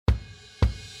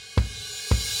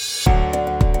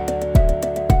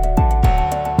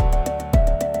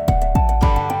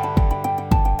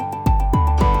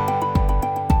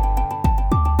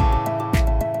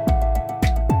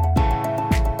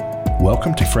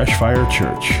to Fresh Fire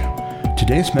Church.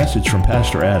 Today's message from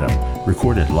Pastor Adam,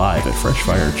 recorded live at Fresh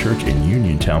Fire Church in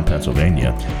Uniontown,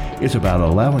 Pennsylvania, is about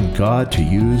allowing God to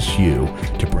use you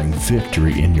to bring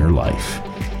victory in your life.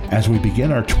 As we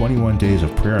begin our 21 days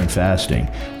of prayer and fasting,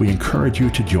 we encourage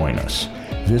you to join us.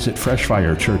 Visit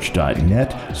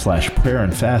freshfirechurch.net/prayer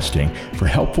and fasting for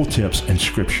helpful tips and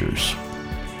scriptures.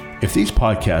 If these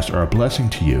podcasts are a blessing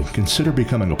to you, consider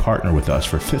becoming a partner with us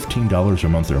for $15 a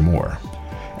month or more.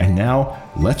 And now,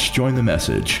 let's join the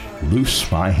message,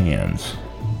 Loose My Hands.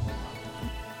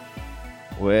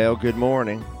 Well, good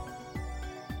morning.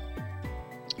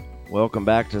 Welcome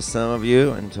back to some of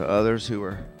you and to others who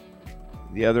are,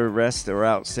 the other rest are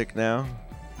out sick now.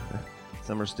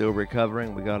 Some are still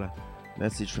recovering. We got a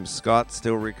message from Scott,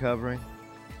 still recovering.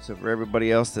 So for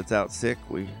everybody else that's out sick,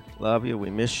 we love you,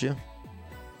 we miss you.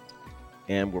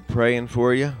 And we're praying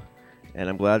for you. And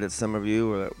I'm glad that some of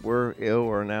you that were ill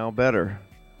are now better.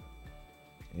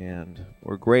 And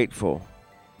we're grateful.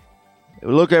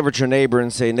 Look over at your neighbor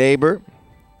and say, neighbor,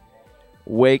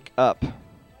 wake up.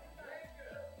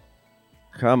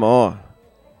 Come on.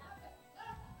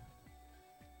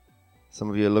 Some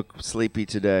of you look sleepy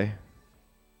today.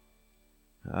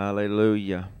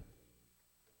 Hallelujah.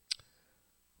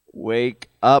 Wake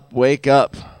up, wake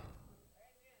up.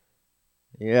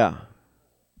 Yeah.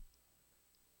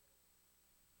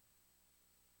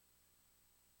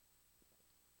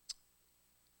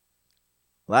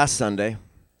 Last Sunday,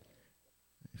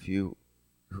 if you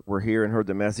were here and heard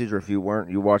the message, or if you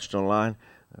weren't, you watched online,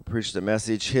 I preached the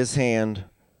message, His hand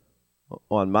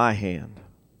on my hand.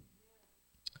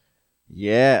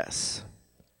 Yes,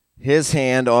 His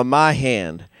hand on my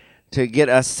hand, to get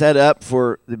us set up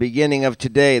for the beginning of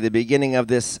today, the beginning of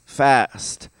this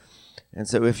fast. And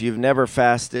so if you've never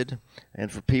fasted,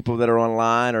 and for people that are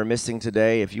online or missing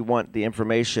today, if you want the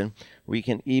information, we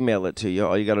can email it to you.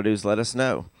 All you got to do is let us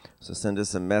know. So send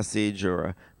us a message or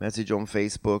a message on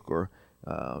Facebook, or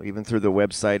even through the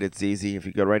website. It's easy. If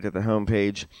you go right to the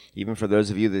homepage, even for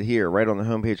those of you that hear, right on the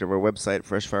homepage of our website,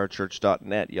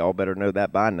 freshfirechurch.net, y'all better know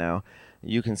that by now.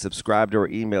 You can subscribe to our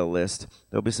email list.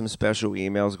 There'll be some special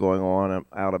emails going on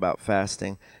out about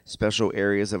fasting, special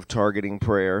areas of targeting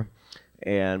prayer.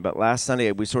 But last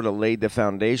Sunday, we sort of laid the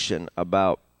foundation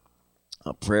about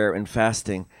prayer and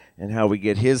fasting and how we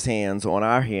get His hands on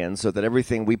our hands so that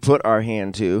everything we put our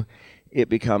hand to, it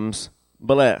becomes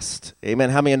blessed. Amen.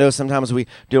 How many of you know sometimes we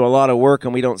do a lot of work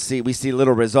and we see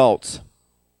little results?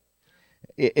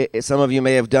 Some of you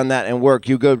may have done that in work.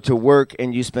 You go to work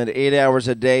and you spend 8 hours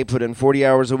a day, put in 40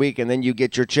 hours a week, and then you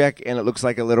get your check and it looks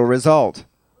like a little result.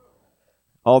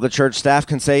 All the church staff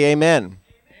can say amen.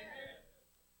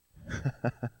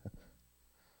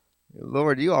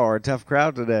 Lord, you all are a tough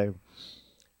crowd today.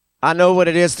 I know what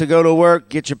it is to go to work,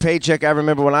 get your paycheck. I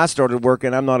remember when I started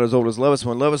working, I'm not as old as Lois.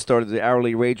 When Lois started, the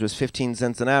hourly wage was 15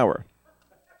 cents an hour.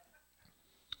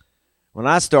 When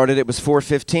I started, it was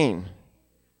 $4.15.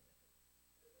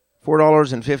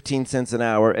 $4.15 an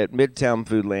hour at Midtown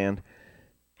Foodland.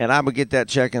 And I would get that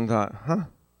check and thought,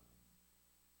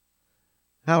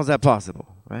 how is that possible,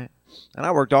 right? And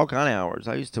I worked all kind of hours.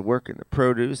 I used to work in the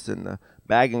produce and the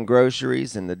bagging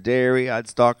groceries and the dairy. I'd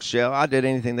stock shelf. I did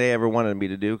anything they ever wanted me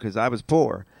to do because I was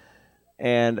poor.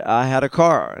 And I had a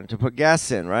car to put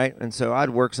gas in, right? And so I'd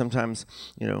work sometimes,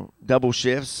 double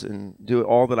shifts and do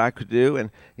all that I could do and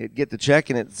get the check,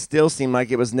 and it still seemed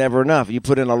like it was never enough. You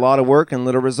put in a lot of work and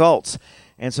little results.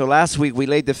 And so last week we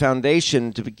laid the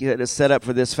foundation to get us set up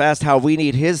for this fast, how we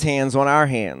need His hands on our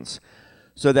hands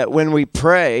so that when we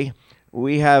pray,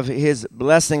 we have His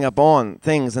blessing upon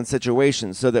things and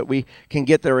situations so that we can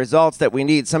get the results that we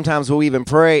need. Sometimes we'll even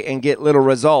pray and get little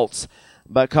results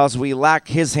because we lack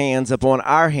His hands upon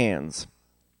our hands.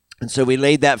 And so we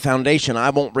laid that foundation. I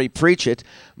won't re-preach it,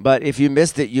 but if you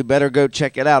missed it, you better go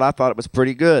check it out. I thought it was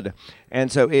pretty good. And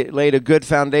so it laid a good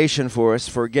foundation for us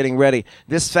for getting ready.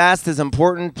 This fast is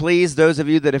important. Please, those of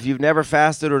you that if you've never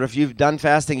fasted or if you've done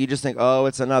fasting, you just think, oh,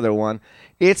 it's another one.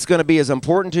 It's going to be as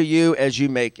important to you as you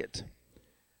make it.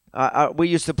 We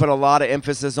used to put a lot of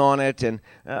emphasis on it, and,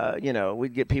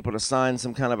 we'd get people to sign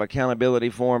some kind of accountability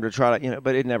form to try to,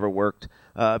 but it never worked.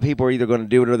 People are either going to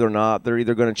do it or they're not. They're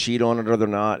either going to cheat on it or they're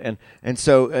not. And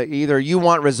so either you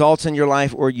want results in your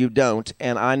life or you don't.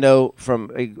 And I know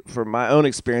from my own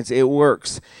experience, it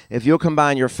works. If you'll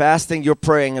combine your fasting, your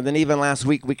praying, and then even last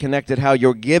week we connected how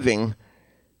your giving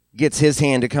gets His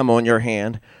hand to come on your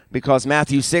hand, Because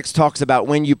Matthew 6 talks about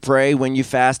when you pray, when you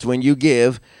fast, when you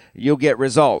give, you'll get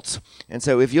results. And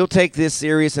so if you'll take this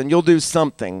serious and you'll do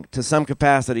something to some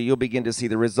capacity, you'll begin to see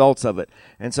the results of it.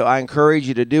 And so I encourage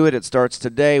you to do it. It starts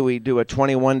today. We do a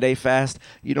 21-day fast.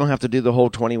 You don't have to do the whole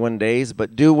 21 days,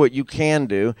 but do what you can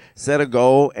do. Set a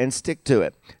goal and stick to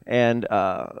it. And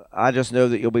I just know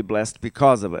that you'll be blessed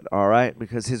because of it, all right?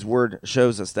 Because his word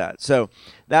shows us that. So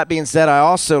that being said, I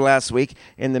also last week,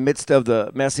 in the midst of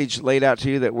the message, laid out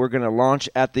to you that we're going to launch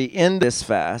at the end of this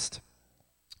fast.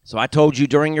 So I told you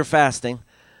during your fasting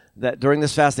that during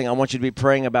this fasting, I want you to be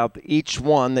praying about each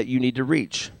one that you need to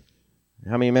reach.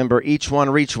 How many remember each one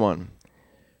reach one?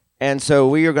 And so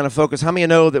we are going to focus. How many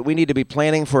know that we need to be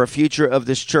planning for a future of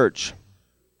this church?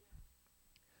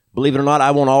 Believe it or not,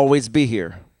 I won't always be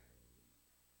here.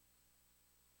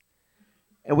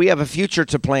 And we have a future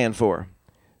to plan for.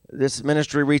 This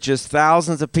ministry reaches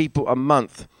thousands of people a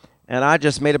month. And I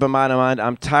just made up my mind,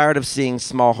 I'm tired of seeing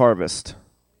small harvest.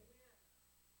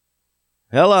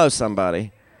 Hello,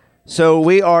 somebody. So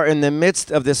we are in the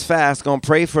midst of this fast going to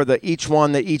pray for each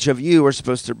one that each of you are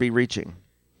supposed to be reaching.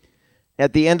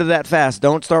 At the end of that fast,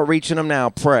 don't start reaching them now.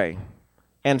 Pray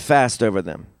and fast over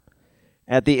them.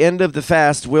 At the end of the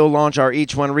fast, we'll launch our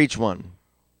Each One Reach One.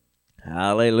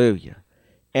 Hallelujah.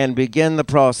 And begin the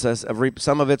process of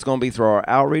some of it's going to be through our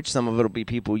outreach. Some of it will be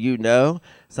people you know.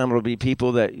 Some will be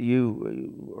people that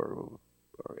you or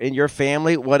in your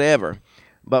family, whatever.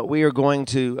 But we are going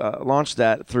to launch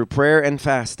that through prayer and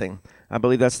fasting. I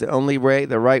believe that's the only way,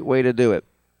 the right way to do it.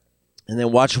 And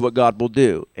then watch what God will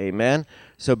do. Amen.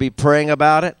 So be praying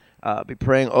about it. Be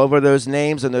praying over those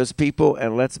names and those people,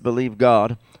 and let's believe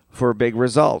God for big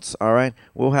results. All right.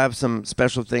 We'll have some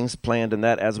special things planned in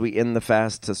that as we end the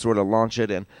fast to sort of launch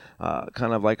it, and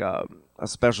kind of like a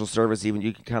special service even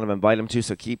you can kind of invite them to.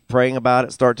 So keep praying about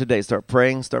it. Start today. Start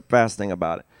praying. Start fasting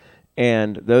about it.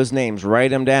 And those names,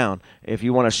 write them down. If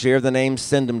you want to share the names,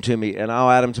 send them to me, and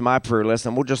I'll add them to my prayer list,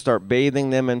 and we'll just start bathing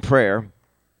them in prayer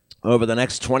over the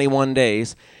next 21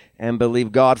 days and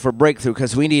believe God for breakthrough,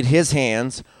 because we need his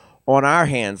hands on our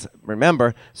hands,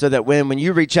 remember, so that when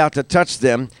you reach out to touch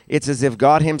them, it's as if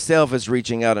God himself is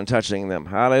reaching out and touching them.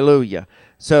 Hallelujah.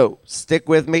 So stick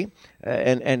with me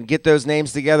and get those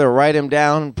names together, write them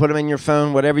down, put them in your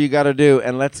phone, whatever you got to do,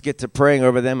 and let's get to praying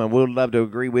over them, and we'll love to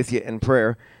agree with you in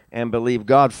prayer and believe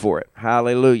God for it.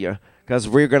 Hallelujah. Because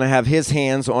we're going to have his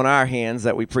hands on our hands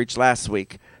that we preached last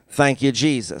week. Thank you,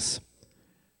 Jesus.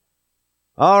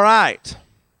 All right.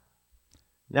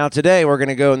 Now today we're going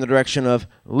to go in the direction of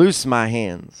loose my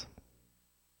hands.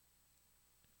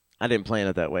 I didn't plan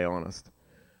it that way, honest.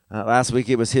 Last week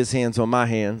it was his hands on my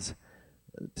hands.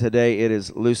 Today it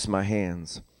is loose my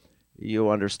hands. You'll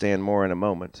understand more in a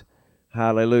moment.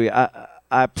 Hallelujah.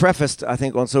 I prefaced, I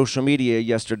think, on social media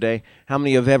yesterday, how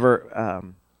many have ever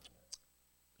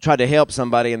tried to help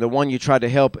somebody and the one you tried to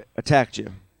help attacked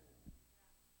you?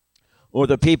 Or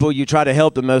the people you try to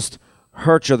help the most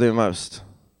hurt you the most?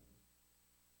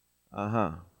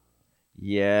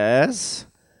 Yes.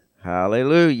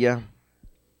 Hallelujah.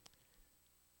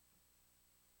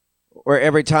 Or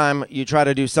every time you try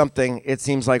to do something, it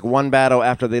seems like one battle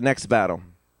after the next battle.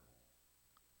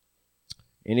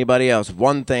 Anybody else?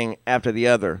 One thing after the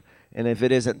other. And if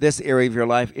it isn't this area of your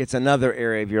life, it's another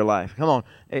area of your life. Come on.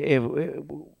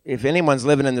 If anyone's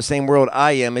living in the same world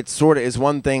I am, it sort of is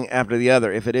one thing after the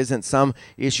other. If it isn't some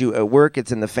issue at work,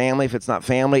 it's in the family. If it's not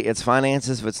family, it's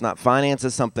finances. If it's not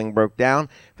finances, something broke down.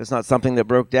 If it's not something that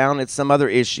broke down, it's some other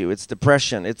issue. It's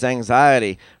depression. It's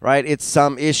anxiety, right? It's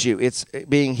some issue. It's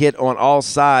being hit on all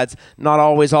sides, not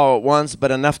always all at once,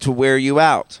 but enough to wear you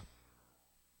out.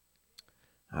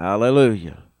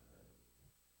 Hallelujah.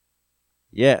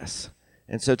 Yes.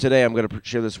 And so today I'm going to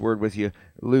share this word with you,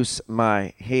 loose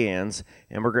my hands.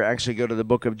 And we're going to actually go to the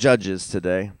book of Judges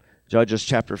today. Judges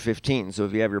chapter 15. So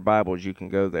if you have your Bibles, you can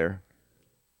go there.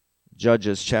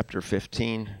 Judges chapter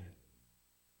 15.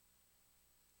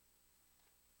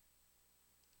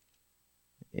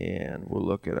 And we'll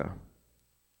look at a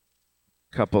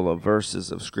couple of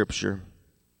verses of Scripture.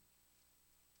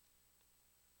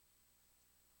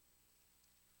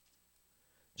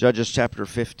 Judges chapter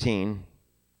 15.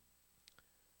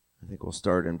 I think we'll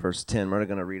start in verse 10. We're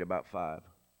going to read about 5.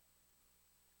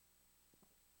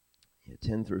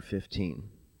 10 through 15.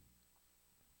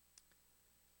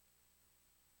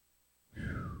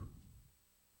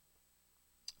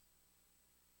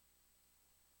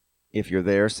 If you're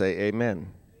there, say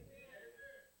amen.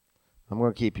 I'm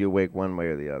going to keep you awake one way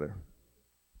or the other.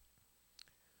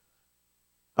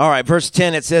 All right, verse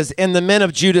 10, it says, "And the men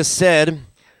of Judah said,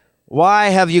 'Why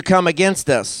have you come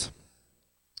against us?'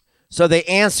 So they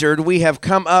answered, 'We have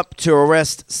come up to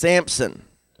arrest Samson,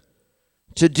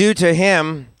 to do to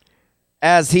him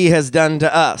as he has done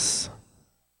to us.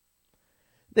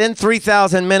 Then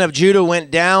 3,000 men of Judah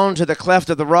went down to the cleft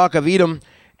of the rock of Edom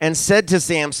and said to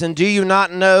Samson, do you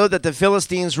not know that the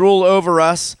Philistines rule over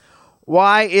us?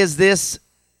 Why is this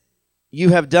you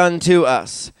have done to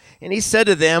us? And he said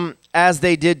to them, as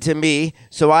they did to me,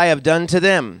 so I have done to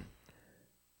them.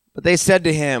 But they said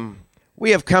to him,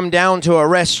 we have come down to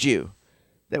arrest you,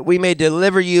 that we may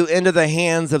deliver you into the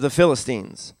hands of the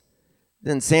Philistines.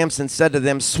 Then Samson said to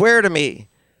them, swear to me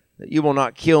that you will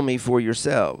not kill me for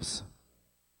yourselves.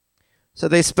 So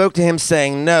they spoke to him,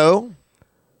 saying, no,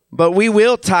 but we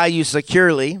will tie you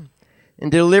securely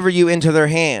and deliver you into their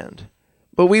hand,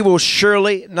 but we will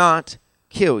surely not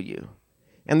kill you.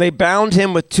 And they bound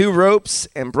him with 2 ropes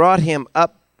and brought him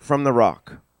up from the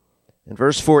rock. In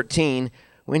verse 14,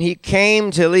 when he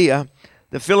came to Leah,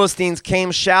 the Philistines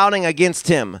came shouting against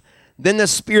him. Then the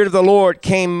Spirit of the Lord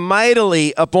came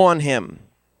mightily upon him.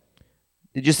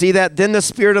 Did you see that? Then the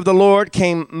Spirit of the Lord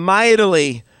came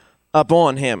mightily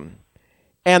upon him.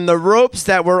 And the ropes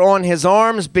that were on his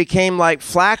arms became like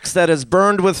flax that is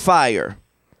burned with fire.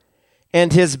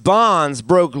 And his bonds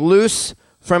broke loose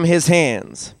from his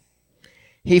hands.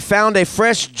 He found a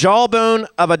fresh jawbone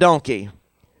of a donkey,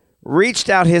 reached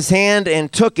out his hand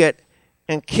and took it,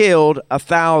 and killed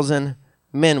 1,000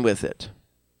 men with it.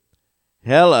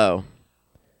 Hello.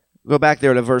 Go back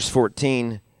there to verse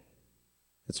 14.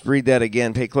 Let's read that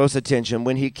again. Pay close attention.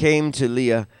 When he came to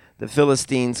Leah, the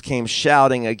Philistines came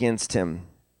shouting against him.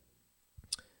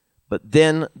 But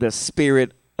then the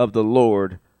Spirit of the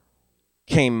Lord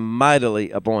came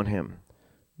mightily upon him.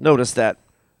 Notice that.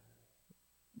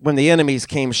 When the enemies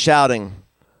came shouting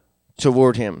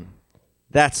toward him,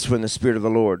 that's when the Spirit of the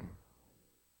Lord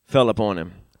fell upon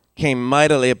him, came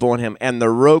mightily upon him, and the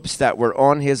ropes that were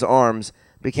on his arms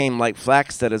became like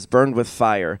flax that is burned with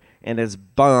fire, and his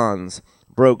bonds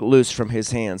broke loose from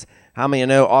his hands. How many of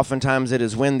you know oftentimes it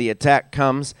is when the attack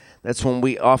comes, that's when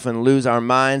we often lose our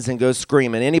minds and go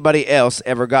screaming. Anybody else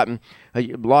ever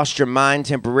lost your mind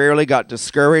temporarily, got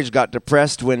discouraged, got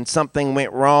depressed when something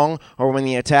went wrong or when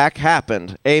the attack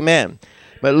happened? Amen.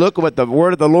 But look what the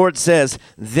word of the Lord says.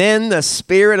 Then the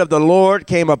Spirit of the Lord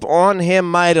came upon him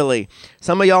mightily.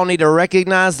 Some of y'all need to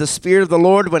recognize the Spirit of the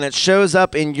Lord when it shows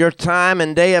up in your time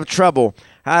and day of trouble.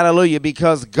 Hallelujah.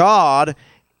 Because God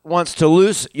wants to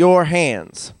loose your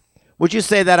hands. Would you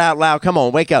say that out loud? Come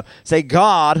on, wake up. Say,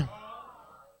 God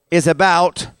is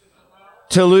about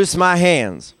to loose my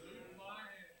hands.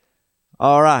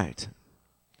 All right.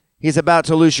 He's about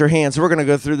to loose your hands. We're going to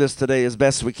go through this today as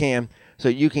best we can so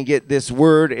you can get this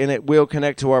word, and it will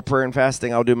connect to our prayer and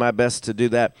fasting. I'll do my best to do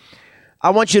that.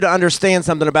 I want you to understand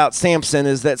something about Samson,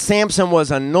 is that Samson was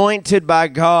anointed by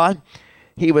God.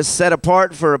 He was set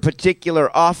apart for a particular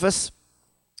office.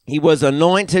 He was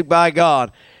anointed by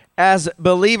God. As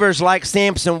believers like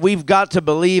Samson, we've got to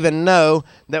believe and know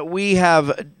that we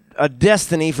have a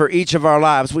destiny for each of our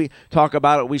lives. We talk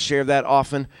about it, we share that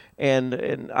often,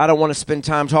 and I don't want to spend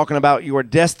time talking about your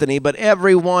destiny, but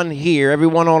everyone here,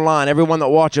 everyone online, everyone that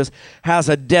watches has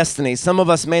a destiny. Some of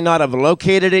us may not have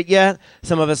located it yet.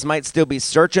 Some of us might still be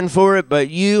searching for it, but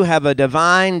you have a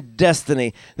divine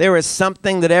destiny. There is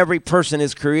something that every person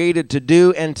is created to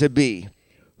do and to be,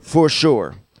 for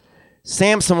sure.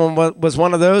 Samson was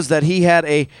one of those that he had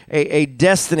a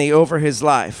destiny over his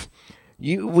life.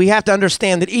 We have to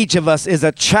understand that each of us is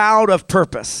a child of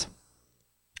purpose.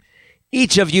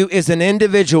 Each of you is an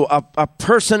individual, a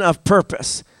person of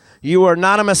purpose. You are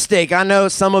not a mistake. I know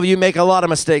some of you make a lot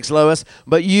of mistakes, Lois,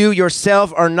 but you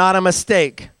yourself are not a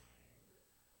mistake.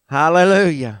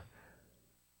 Hallelujah.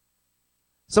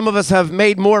 Some of us have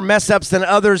made more mess-ups than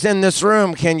others in this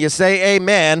room. Can you say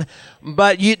amen?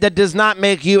 But that does not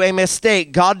make you a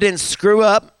mistake. God didn't screw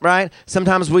up, right?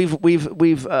 Sometimes we've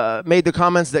made the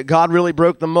comments that God really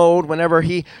broke the mold whenever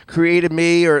he created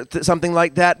me or something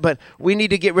like that. But we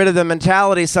need to get rid of the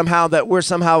mentality somehow that we're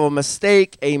somehow a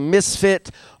mistake, a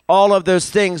misfit, all of those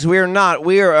things. We're not.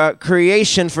 We are a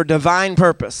creation for divine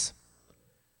purpose.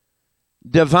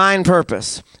 Divine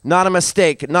purpose. Not a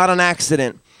mistake, not an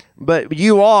accident. But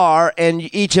you are,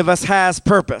 and each of us has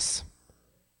purpose.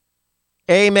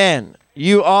 Amen.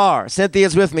 You are.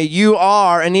 Cynthia's with me. You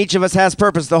are, and each of us has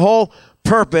purpose. The whole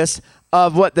purpose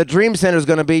of what the Dream Center is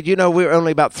going to be. You know, we're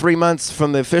only about 3 months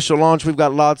from the official launch. We've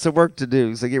got lots of work to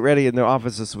do. So get ready in the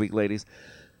office this week, ladies.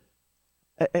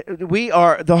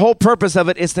 The whole purpose of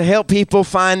it is to help people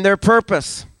find their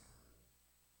purpose.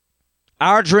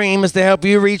 Our dream is to help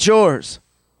you reach yours.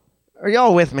 Are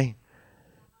y'all with me?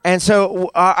 And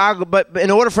so, but in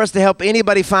order for us to help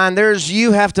anybody find theirs,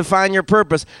 you have to find your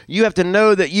purpose. You have to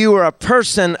know that you are a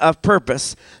person of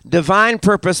purpose, divine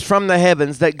purpose from the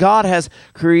heavens, that God has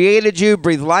created you,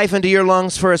 breathed life into your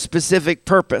lungs for a specific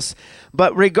purpose.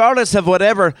 But regardless of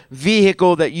whatever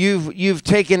vehicle that you've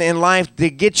taken in life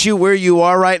to get you where you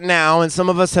are right now, and some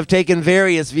of us have taken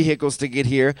various vehicles to get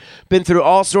here, been through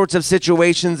all sorts of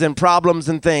situations and problems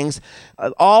and things,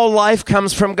 all life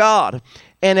comes from God.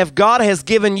 And if God has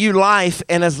given you life,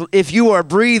 and if you are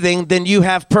breathing, then you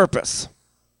have purpose.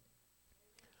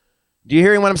 Do you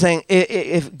hear what I'm saying?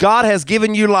 If God has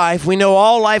given you life, we know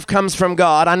all life comes from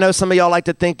God. I know some of y'all like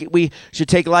to think we should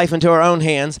take life into our own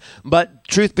hands, but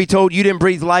truth be told, you didn't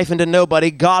breathe life into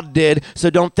nobody. God did. So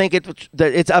don't think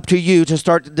that it's up to you to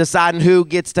start deciding who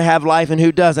gets to have life and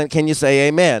who doesn't. Can you say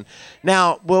amen?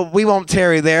 Now, well, we won't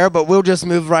tarry there, but we'll just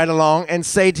move right along and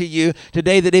say to you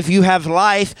today that if you have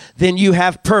life, then you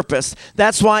have purpose.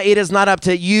 That's why it is not up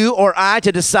to you or I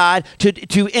to decide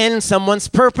to end someone's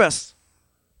purpose.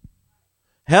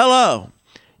 Hello.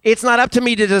 It's not up to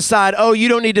me to decide, oh, you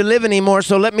don't need to live anymore,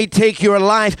 so let me take your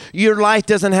life. Your life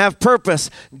doesn't have purpose.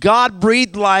 God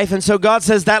breathed life, and so God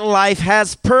says that life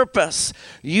has purpose.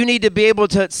 You need to be able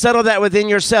to settle that within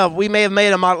yourself. We may have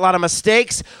made a lot of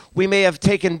mistakes. We may have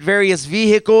taken various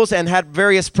vehicles and had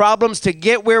various problems to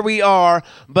get where we are,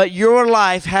 but your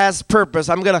life has purpose.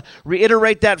 I'm going to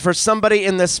reiterate that for somebody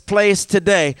in this place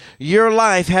today. Your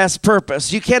life has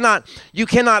purpose. You cannot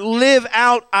live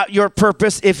out your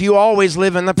purpose if you always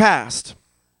live in the past.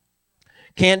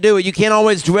 Can't do it. You can't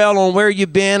always dwell on where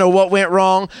you've been or what went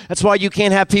wrong. That's why you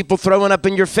can't have people throwing up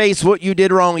in your face what you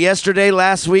did wrong yesterday,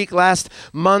 last week, last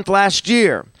month, last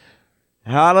year.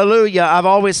 Hallelujah. I've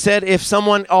always said if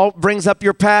someone brings up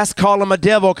your past, call them a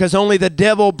devil, because only the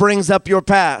devil brings up your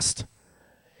past.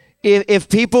 If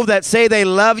people that say they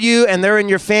love you and they're in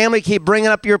your family keep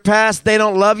bringing up your past, they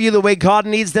don't love you the way God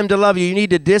needs them to love you. You need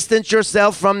to distance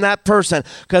yourself from that person,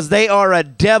 because they are a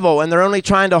devil and they're only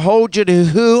trying to hold you to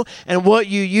who and what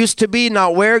you used to be,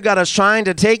 not where God is trying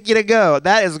to take you to go.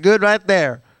 That is good right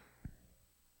there.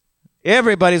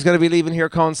 Everybody's going to be leaving here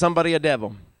calling somebody a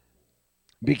devil.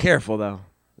 Be careful, though.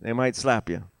 They might slap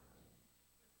you.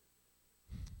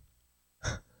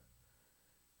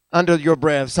 Under your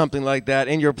breath, something like that,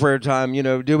 in your prayer time,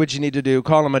 do what you need to do.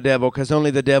 Call them a devil, because only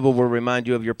the devil will remind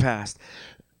you of your past.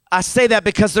 I say that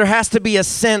because there has to be a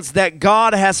sense that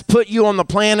God has put you on the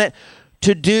planet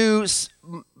to do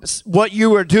what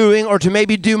you were doing, or to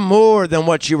maybe do more than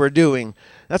what you were doing.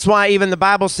 That's why even the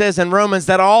Bible says in Romans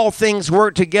that all things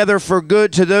work together for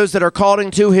good to those that are called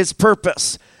into his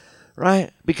purpose.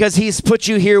 Right? Because he's put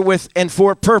you here with and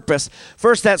for purpose.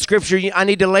 First, that scripture, I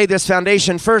need to lay this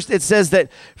foundation. First, it says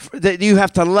that you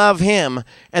have to love him.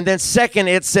 And then second,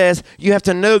 it says you have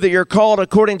to know that you're called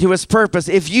according to his purpose.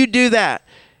 If you do that,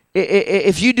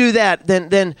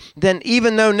 then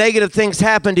even though negative things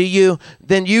happen to you,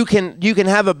 then you can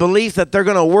have a belief that they're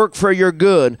going to work for your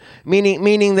good.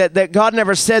 Meaning that God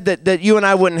never said that you and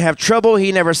I wouldn't have trouble.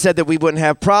 He never said that we wouldn't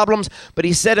have problems. But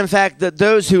he said, in fact, that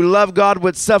those who love God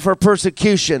would suffer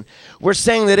persecution. We're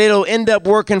saying that it'll end up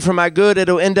working for my good.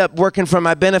 It'll end up working for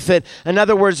my benefit. In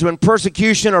other words, when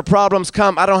persecution or problems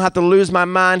come, I don't have to lose my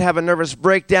mind, have a nervous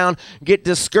breakdown, get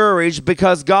discouraged,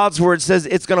 because God's word says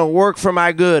it's going to work for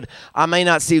my good. I may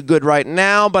not see good right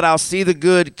now, but I'll see the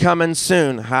good coming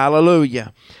soon.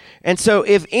 Hallelujah. And so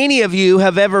if any of you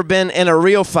have ever been in a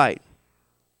real fight,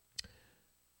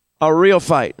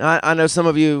 I know some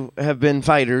of you have been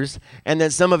fighters, and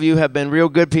then some of you have been real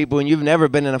good people, and you've never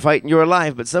been in a fight in your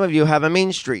life, but some of you have a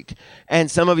mean streak, and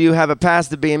some of you have a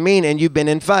past of being mean, and you've been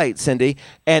in fights, Cindy,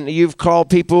 and you've called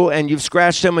people, and you've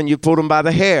scratched them, and you've pulled them by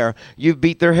the hair. You've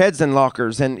beat their heads in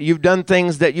lockers, and you've done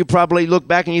things that you probably look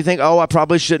back and you think, oh, I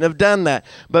probably shouldn't have done that.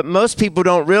 But most people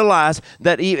don't realize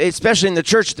that, especially in the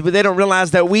church, they don't realize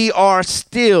that we are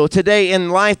still today in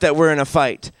life that we're in a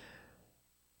fight.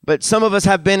 But some of us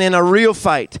have been in a real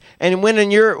fight, and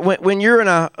when you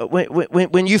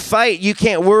fight, you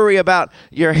can't worry about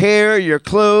your hair, your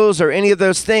clothes, or any of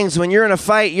those things. When you're in a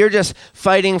fight, you're just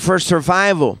fighting for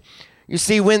survival. You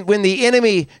see, when the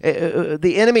enemy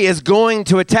is going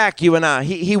to attack you and I,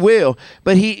 he will,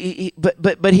 but he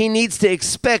needs to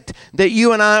expect that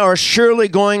you and I are surely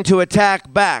going to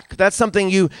attack back. That's something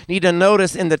you need to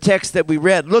notice in the text that we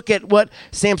read. Look at what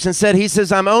Samson said. He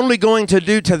says, "I'm only going to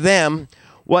do to them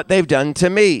what they've done to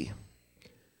me."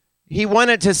 He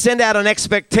wanted to send out an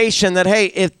expectation that, hey,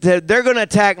 if they're going to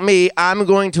attack me, I'm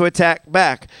going to attack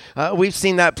back. We've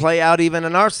seen that play out even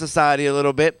in our society a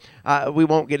little bit. We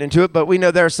won't get into it, but we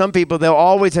know there are some people, they'll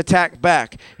always attack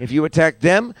back. If you attack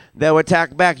them, they'll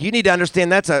attack back. You need to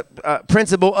understand that's a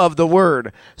principle of the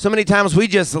word. So many times we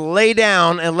just lay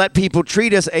down and let people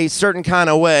treat us a certain kind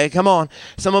of way. Come on.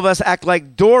 Some of us act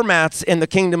like doormats in the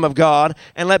kingdom of God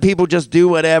and let people just do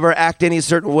whatever, act any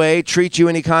certain way, treat you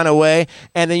any kind of way,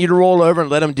 and then you roll over and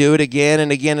let them do it again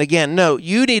and again and again. No,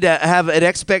 you need to have an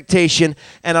expectation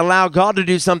and allow God to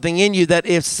do something in you that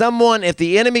if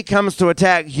the enemy comes to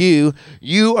attack you,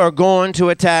 you are going to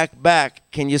attack back.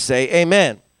 Can you say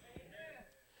amen?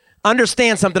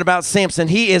 Understand something about Samson.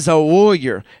 He is a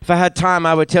warrior. If I had time,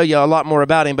 I would tell you a lot more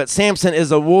about him, but Samson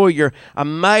is a warrior, a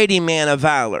mighty man of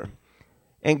valor.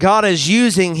 And God is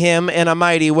using him in a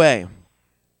mighty way.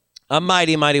 A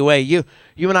mighty, mighty way.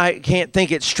 You and I can't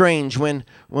think it's strange when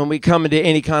we come into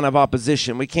any kind of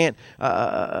opposition. We can't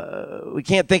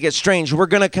think it's strange. We're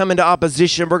going to come into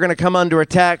opposition. We're going to come under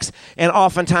attacks, and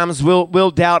oftentimes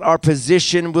we'll doubt our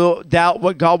position. We'll doubt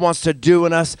what God wants to do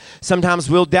in us. Sometimes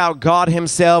we'll doubt God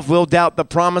himself. We'll doubt the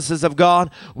promises of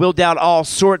God. We'll doubt all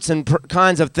sorts and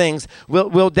kinds of things.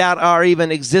 We'll doubt our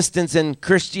even existence in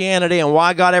Christianity and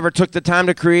why God ever took the time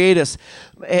to create us.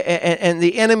 And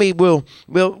the enemy will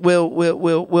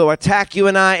attack you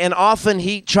and I, and often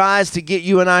he tries to get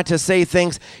you and I to say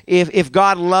things, if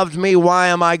God loved me, why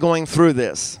am I going through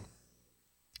this?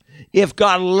 If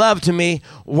God loved me,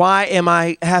 why am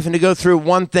I having to go through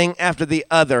one thing after the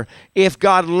other? If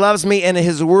God loves me and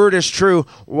his word is true,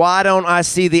 why don't I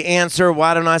see the answer?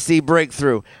 Why don't I see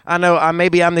breakthrough? I know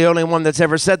maybe I'm the only one that's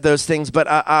ever said those things, but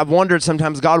I've wondered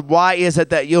sometimes, God, why is it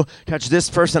that you'll touch this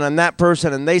person and that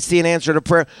person and they see an answer to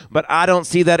prayer, but I don't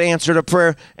see that answer to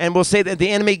prayer? And we'll say that the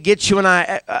enemy gets you and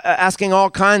I asking all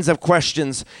kinds of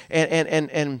questions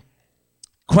and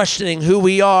questioning who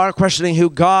we are, questioning who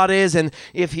God is, and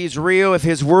if he's real, if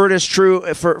his word is true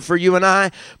for you and I.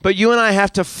 But you and I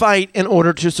have to fight in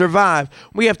order to survive.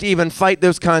 We have to even fight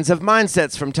those kinds of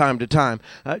mindsets from time to time,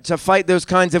 to fight those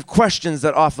kinds of questions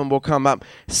that often will come up.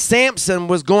 Samson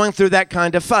was going through that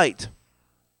kind of fight,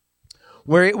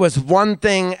 where it was one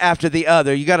thing after the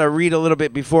other. You got to read a little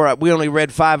bit before. We only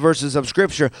read 5 verses of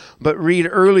scripture, but read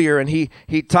earlier, and he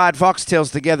tied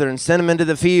foxtails together and sent them into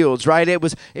the fields, right? It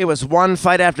was one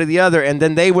fight after the other, and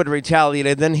then they would retaliate,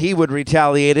 and then he would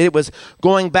retaliate. It was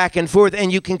going back and forth,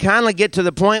 and you can kind of get to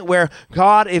the point where,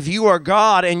 God, if you are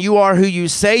God and you are who you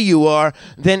say you are,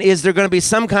 then is there going to be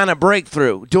some kind of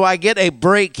breakthrough? Do I get a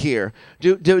break here?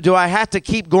 Do I have to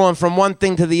keep going from one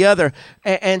thing to the other?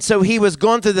 And so he was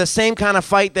going through the same kind of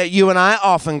fight that you and I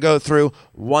often go through,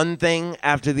 one thing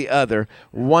after the other,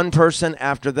 one person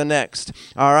after the next.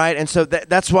 All right? And so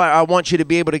that's why I want you to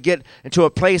be able to get into a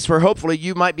place where hopefully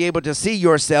you might be able to see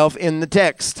yourself in the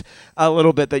text a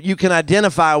little bit, that you can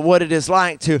identify what it is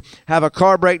like to have a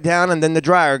car break down and then the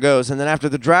dryer goes. And then after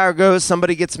the dryer goes,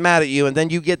 somebody gets mad at you. And then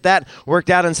you get that worked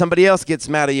out and somebody else gets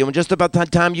mad at you. And just about the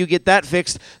time you get that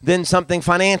fixed, then something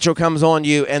financial comes on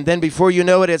you. And then before you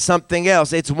know it, it's something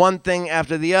else. It's one thing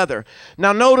after the other.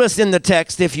 Now notice in the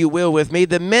text, if you will with me,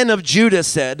 the men of Judah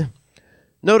said,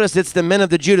 notice it's the men of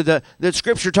the Judah. The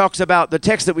scripture talks about, the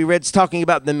text that we read is talking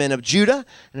about the men of Judah,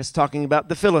 and it's talking about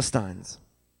the Philistines.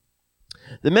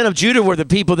 The men of Judah were the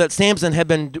people that Samson had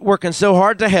been working so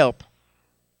hard to help.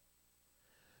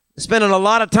 Spending a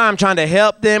lot of time trying to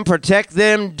help them, protect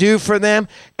them, do for them.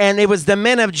 And it was the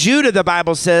men of Judah, the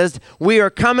Bible says, we are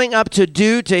coming up to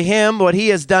do to him what he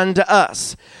has done to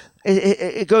us.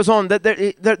 It goes on that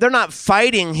they're not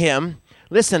fighting him.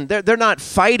 Listen, they're not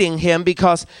fighting him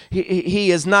because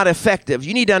he is not effective.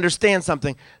 You need to understand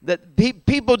something, that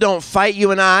people don't fight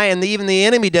you and I, and even the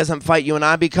enemy doesn't fight you and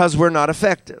I because we're not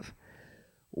effective.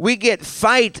 We get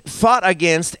fought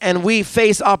against, and we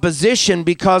face opposition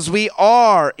because we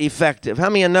are effective. How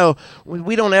many of you know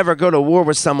we don't ever go to war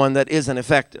with someone that isn't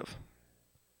effective?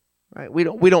 Right? We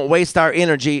don't waste our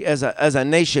energy as a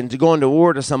nation to go into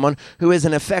war to someone who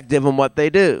isn't effective in what they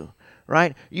do.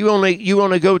 Right? You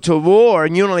only go to war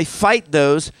and you only fight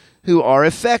those who are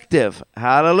effective.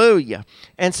 Hallelujah.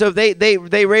 And so they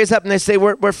raise up and they say,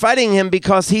 we're fighting him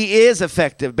because he is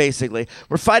effective, basically.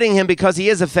 We're fighting him because he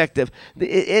is effective.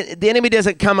 The enemy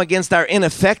doesn't come against our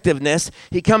ineffectiveness.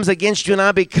 He comes against you and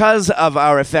I because of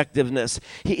our effectiveness.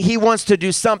 He wants to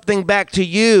do something back to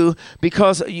you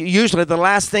because usually the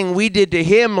last thing we did to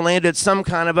him landed some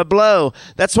kind of a blow.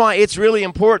 That's why it's really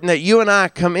important that you and I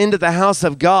come into the house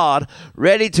of God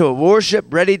ready to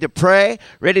worship, ready to pray,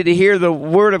 ready to hear the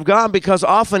word of God, because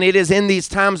often it is in these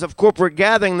times of corporate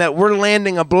gathering that we're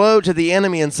landing a blow to the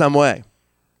enemy in some way.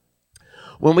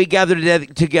 when we gather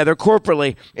together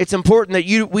corporately. It's important that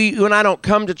you and I don't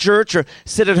come to church or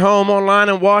sit at home online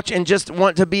and watch and just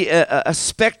want to be a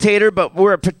spectator, but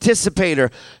we're a participator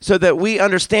so that we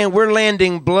understand we're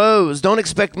landing blows. Don't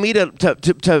expect me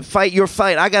to fight your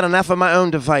fight. I got enough of my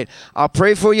own to fight. I'll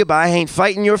pray for you, but I ain't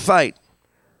fighting your fight.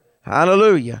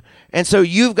 Hallelujah. And so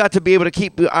you've got to be able to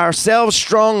keep ourselves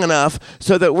strong enough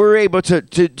so that we're able to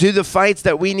do the fights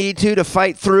that we need to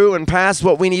fight through and pass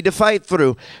what we need to fight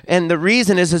through. And the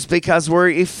reason is because we're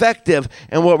effective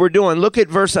in what we're doing. Look at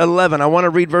verse 11. I want to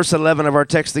read verse 11 of our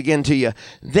text again to you.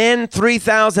 Then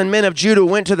 3,000 men of Judah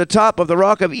went to the top of the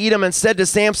rock of Edom and said to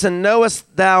Samson,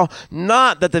 knowest thou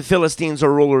not that the Philistines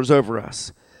are rulers over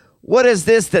us? What is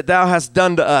this that thou hast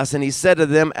done to us? And he said to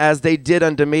them, as they did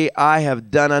unto me, I have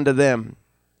done unto them.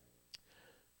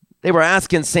 They were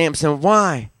asking Samson,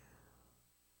 why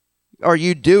are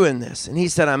you doing this? And he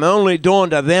said, I'm only doing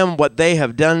to them what they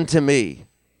have done to me.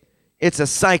 It's a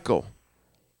cycle.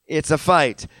 It's a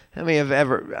fight.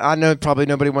 I know probably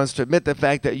nobody wants to admit the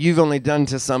fact that you've only done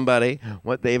to somebody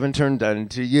what they've in turn done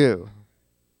to you.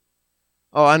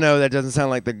 Oh, I know that doesn't sound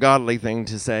like the godly thing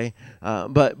to say,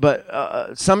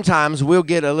 but sometimes we'll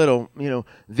get a little,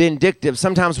 vindictive.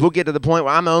 Sometimes we'll get to the point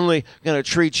where I'm only going to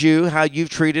treat you how you've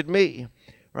treated me,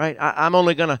 right? I'm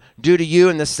only going to do to you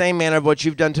in the same manner of what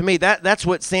you've done to me. That's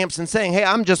what Samson's saying. Hey,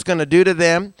 I'm just going to do to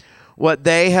them what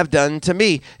they have done to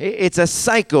me. It's a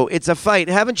cycle. It's a fight.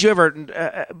 Haven't you ever,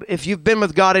 if you've been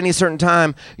with God any certain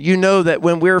time, you know that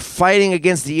when we're fighting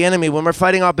against the enemy, when we're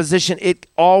fighting opposition, it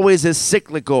always is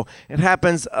cyclical. It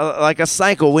happens like a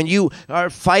cycle. When you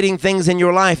are fighting things in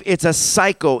your life, it's a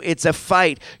cycle. It's a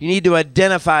fight. You need to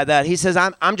identify that. He says,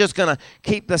 I'm just going to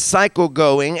keep the cycle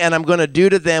going, and I'm going to do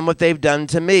to them what they've done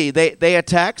to me. They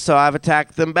attack, so I've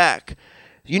attacked them back.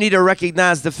 You need to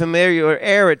recognize the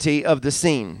familiarity of the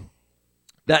scene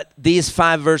that these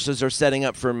 5 verses are setting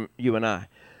up for you and I,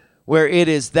 where it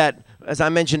is that, as I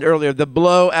mentioned earlier, the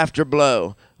blow after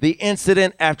blow, the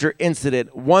incident after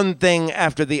incident, one thing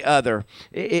after the other.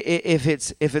 If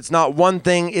it's not one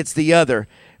thing, it's the other.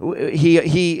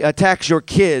 He attacks your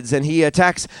kids, and he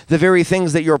attacks the very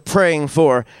things that you're praying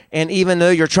for. And even though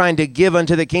you're trying to give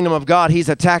unto the kingdom of God, he's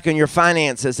attacking your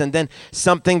finances. And then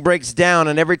something breaks down,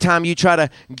 and every time you try to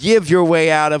give your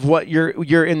way out of what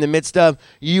you're in the midst of,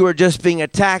 you are just being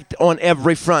attacked on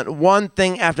every front, one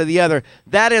thing after the other.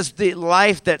 That is the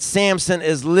life that Samson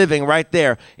is living right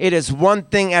there. It is one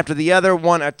thing after the other,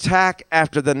 one attack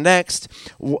after the next,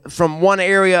 from one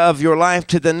area of your life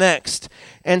to the next.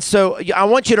 And so I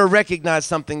want you to recognize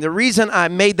something. The reason I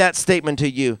made that statement to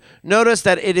you, notice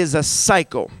that it is a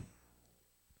cycle.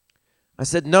 I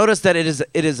said, notice that it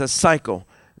is a cycle.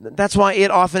 That's why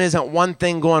it often isn't one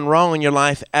thing going wrong in your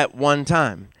life at one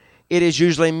time. It is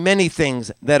usually many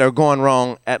things that are going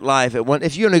wrong at life at one.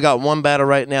 If you only got one battle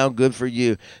right now, good for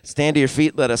you. Stand to your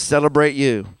feet. Let us celebrate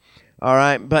you. All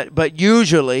right, but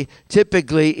usually,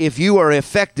 typically, if you are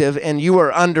effective and you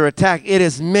are under attack, it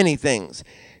is many things.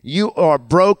 You are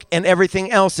broke and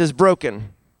everything else is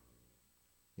broken.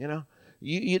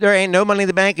 There ain't no money in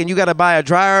the bank, and you got to buy a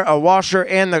dryer, a washer,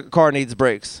 and the car needs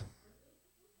brakes.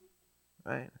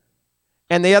 Right?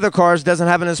 And the other cars doesn't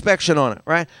have an inspection on it,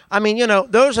 right?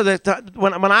 Those are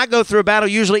when I go through a battle,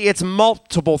 usually it's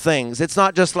multiple things. It's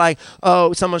not just like,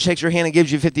 oh, someone shakes your hand and gives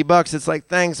you $50. It's like,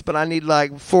 thanks, but I need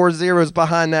like 4 zeros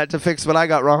behind that to fix what I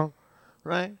got wrong,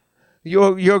 right?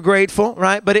 You're grateful,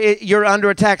 right? But you're under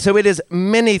attack, so it is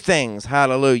many things.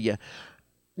 Hallelujah.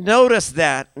 Notice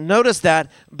that.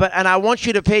 And I want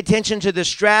you to pay attention to the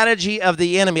strategy of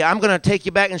the enemy. I'm going to take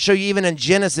you back and show you even in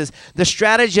Genesis. The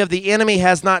strategy of the enemy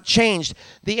has not changed.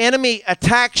 The enemy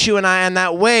attacks you and I in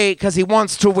that way because he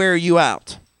wants to wear you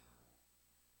out.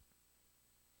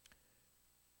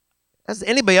 Does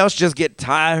anybody else just get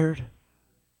tired?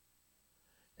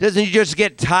 Doesn't you just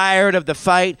get tired of the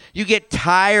fight? You get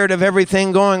tired of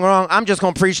everything going wrong. I'm just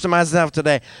going to preach to myself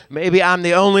today. Maybe I'm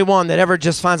the only one that ever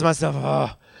just finds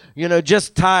myself,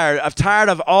 just tired. I'm tired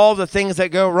of all the things that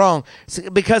go wrong.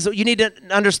 Because you need to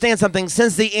understand something.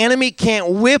 Since the enemy can't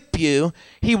whip you,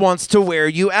 he wants to wear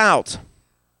you out.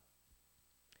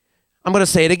 I'm going to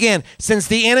say it again. Since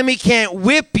the enemy can't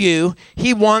whip you,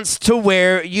 he wants to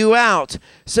wear you out.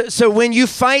 So when you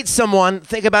fight someone,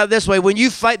 think about it this way. When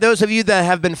you fight, those of you that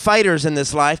have been fighters in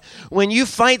this life, when you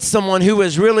fight someone who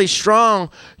is really strong,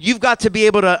 you've got to be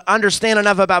able to understand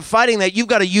enough about fighting that you've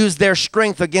got to use their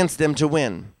strength against them to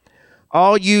win.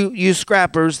 All you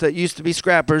scrappers that used to be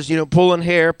scrappers, pulling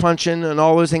hair, punching, and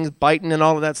all those things, biting and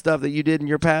all of that stuff that you did in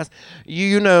your past,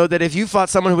 you know that if you fought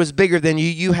someone who was bigger than you,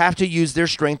 you have to use their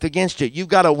strength against you. You've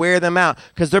got to wear them out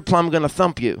because they're plumb going to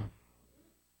thump you.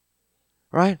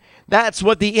 Right? That's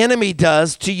what the enemy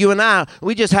does to you and I.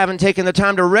 We just haven't taken the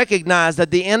time to recognize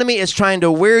that the enemy is trying to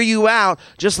wear you out,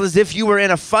 just as if you were in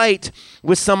a fight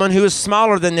with someone who is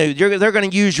smaller than you. They're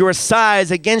going to use your size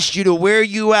against you to wear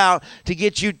you out, to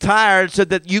get you tired so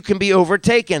that you can be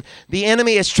overtaken. The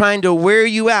enemy is trying to wear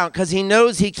you out because he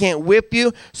knows he can't whip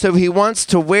you, so he wants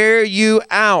to wear you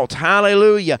out.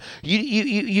 Hallelujah.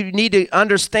 You need to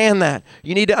understand that.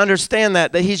 You need to understand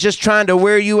that he's just trying to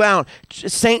wear you out.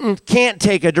 Satan can't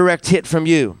take a direct hit from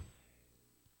you.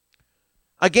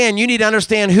 Again, you need to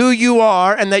understand who you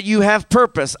are and that you have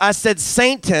purpose. I said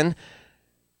Satan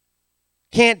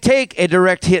can't take a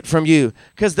direct hit from you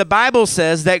because the Bible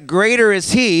says that greater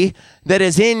is he that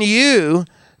is in you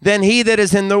than he that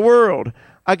is in the world.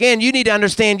 Again, you need to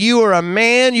understand you are a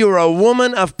man, you are a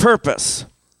woman of purpose.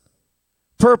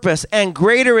 Purpose, and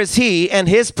greater is he and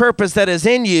his purpose that is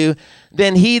in you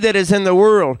than he that is in the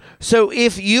world. So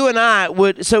if you and I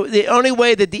would, so the only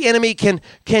way that the enemy can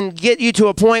get you to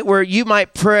a point where you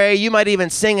might pray, you might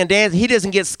even sing and dance, he doesn't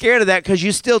get scared of that because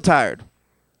you're still tired.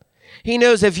 He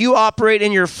knows if you operate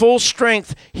in your full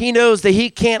strength, he knows that he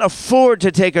can't afford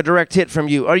to take a direct hit from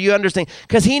you. Are you understanding?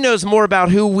 Because he knows more about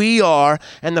who we are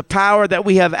and the power that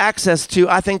we have access to,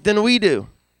 I think, than we do.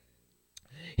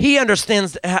 He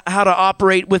understands how to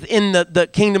operate within the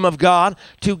kingdom of God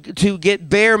to get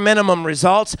bare minimum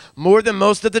results more than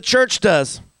most of the church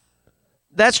does.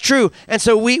 That's true. And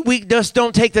so we just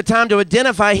don't take the time to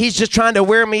identify. He's just trying to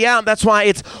wear me out. That's why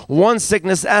it's one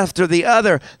sickness after the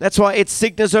other. That's why it's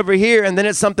sickness over here, and then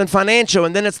it's something financial,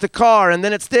 and then it's the car, and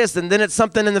then it's this, and then it's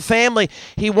something in the family.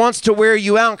 He wants to wear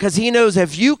you out because he knows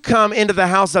if you come into the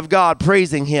house of God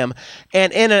praising him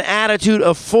and in an attitude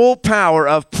of full power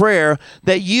of prayer,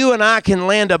 that you and I can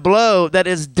land a blow that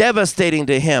is devastating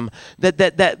to him,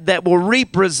 that will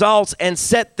reap results and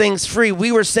set things free.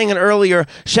 We were singing earlier,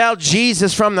 shout Jesus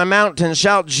from the mountain,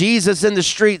 shout Jesus in the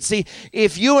street. See,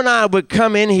 if you and I would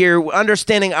come in here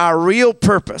understanding our real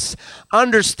purpose,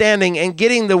 understanding and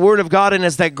getting the word of God in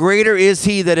us, that greater is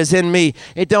he that is in me.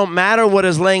 It don't matter what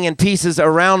is laying in pieces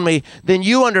around me. Then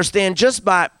you understand just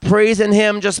by praising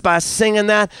him, just by singing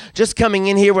that, just coming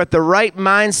in here with the right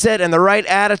mindset and the right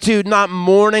attitude, not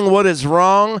mourning what is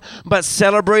wrong, but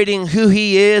celebrating who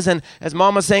he is. And as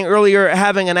Mom was saying earlier,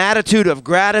 having an attitude of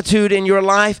gratitude in your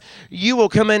life, you will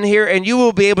come in here and you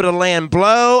will be able to land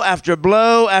blow after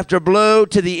blow after blow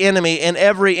to the enemy and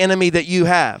every enemy that you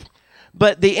have.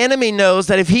 But the enemy knows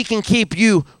that if he can keep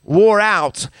you wore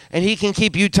out and he can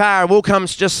keep you tired, we'll come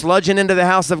just sludging into the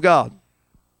house of God.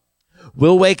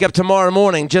 We'll wake up tomorrow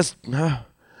morning just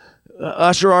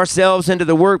usher ourselves into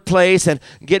the workplace and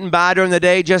getting by during the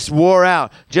day, just wore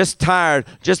out, just tired,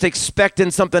 just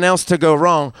expecting something else to go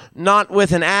wrong, not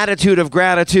with an attitude of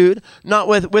gratitude, not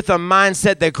with a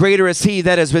mindset that greater is he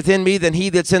that is within me than he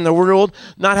that's in the world,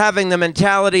 not having the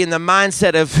mentality and the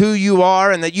mindset of who you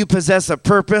are and that you possess a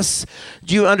purpose.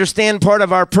 Do you understand part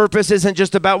of our purpose isn't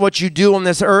just about what you do on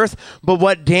this earth, but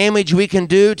what damage we can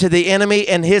do to the enemy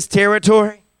and his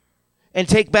territory? And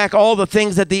take back all the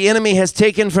things that the enemy has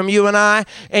taken from you and I.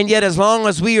 And yet as long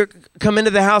as we come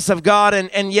into the house of God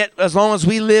and yet as long as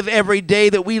we live every day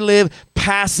that we live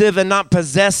passive and not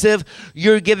possessive,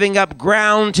 you're giving up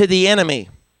ground to the enemy.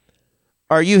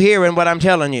 Are you hearing what I'm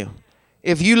telling you?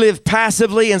 If you live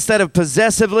passively instead of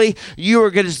possessively, you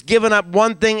are just giving up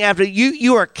one thing after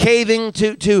you are caving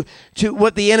to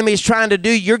what the enemy is trying to do.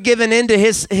 You're giving into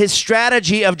his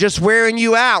strategy of just wearing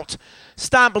you out.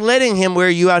 Stop letting him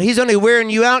wear you out. He's only wearing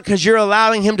you out because you're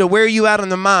allowing him to wear you out in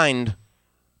the mind.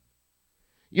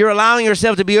 You're allowing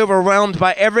yourself to be overwhelmed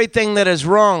by everything that is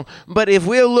wrong. But if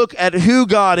we'll look at who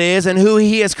God is and who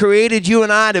he has created you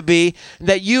and I to be,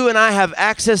 that you and I have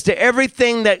access to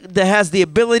everything that has the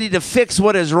ability to fix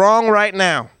what is wrong right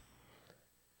now.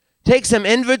 Take some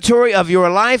inventory of your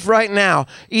life right now.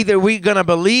 Either we're going to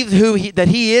believe that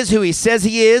he is who he says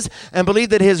he is and believe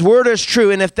that his word is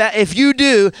true. And if you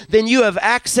do, then you have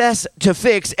access to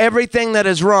fix everything that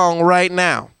is wrong right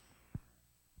now.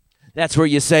 That's where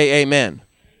you say amen.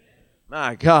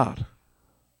 My God.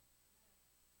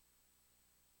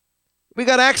 We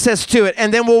got access to it,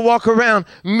 and then we'll walk around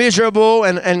miserable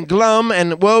and glum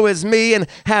and woe is me and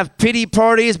have pity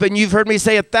parties. But you've heard me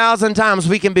say 1,000 times,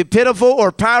 we can be pitiful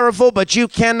or powerful, but you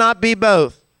cannot be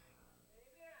both.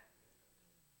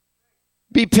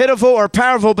 Be pitiful or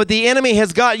powerful, but the enemy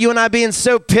has got you and I being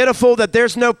so pitiful that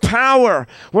there's no power.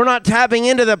 We're not tapping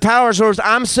into the power source.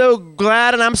 I'm so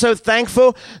glad and I'm so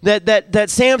thankful that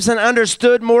Samson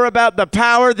understood more about the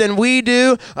power than we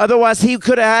do. Otherwise, he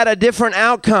could have had a different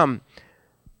outcome.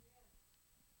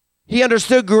 He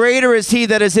understood greater is he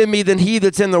that is in me than he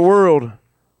that's in the world.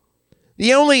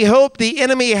 The only hope the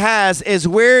enemy has is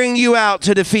wearing you out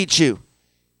to defeat you.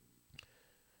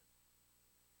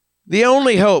 The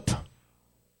only hope.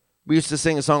 We used to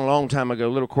sing a song a long time ago, a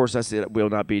little chorus. I said, I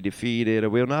will not be defeated. I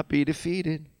will not be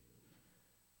defeated.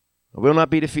 I will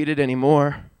not be defeated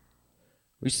anymore.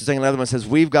 We used to sing another one that says,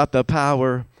 we've got the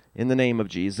power in the name of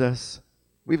Jesus.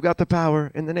 We've got the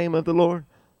power in the name of the Lord.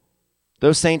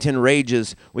 Those saints in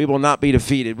rages, we will not be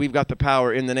defeated. We've got the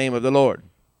power in the name of the Lord.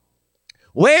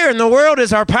 Where in the world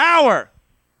is our power?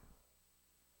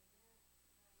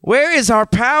 Where is our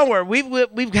power? We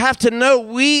have to know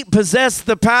we possess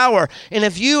the power. And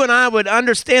if you and I would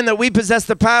understand that we possess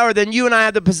the power, then you and I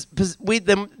have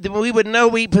we would know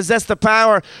we possess the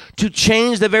power to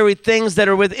change the very things that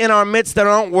are within our midst that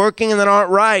aren't working and that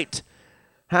aren't right.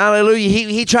 Hallelujah.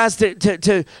 He tries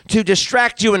to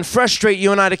distract you and frustrate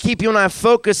you and I, to keep you and I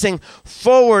focusing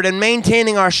forward and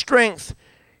maintaining our strength.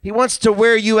 He wants to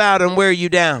wear you out and wear you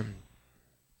down.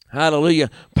 Hallelujah.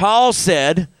 Paul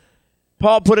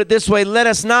put it this way, let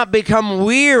us not become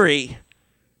weary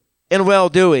in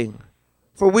well-doing,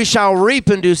 for we shall reap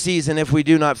in due season if we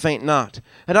do not faint not.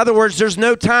 In other words, there's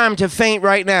no time to faint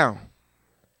right now.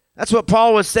 That's what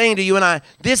Paul was saying to you and I.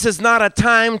 This is not a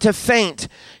time to faint.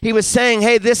 He was saying,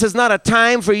 hey, this is not a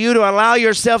time for you to allow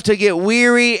yourself to get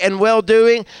weary and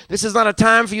well-doing. This is not a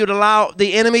time for you to allow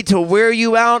the enemy to wear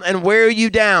you out and wear you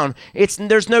down.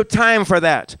 There's no time for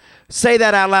that. Say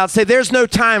that out loud. Say, there's no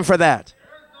time for that.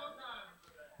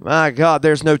 My God,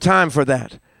 there's no time for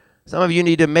that. Some of you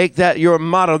need to make that your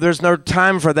motto. There's no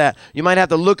time for that. You might have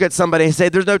to look at somebody and say,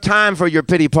 there's no time for your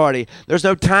pity party. There's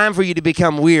no time for you to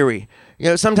become weary.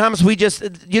 Sometimes we just,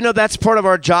 that's part of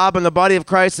our job in the body of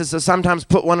Christ, is to sometimes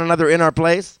put one another in our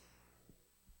place.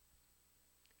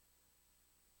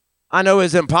 I know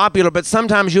it's unpopular, but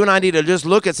sometimes you and I need to just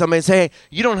look at somebody and say, hey,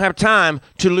 you don't have time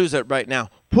to lose it right now.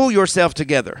 Pull yourself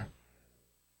together.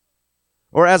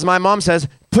 Or as my mom says,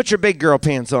 put your big girl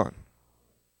pants on.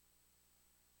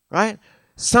 Right?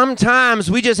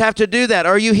 Sometimes we just have to do that.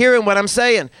 Are you hearing what I'm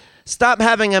saying? Stop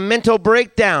having a mental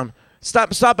breakdown.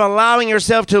 Stop allowing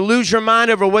yourself to lose your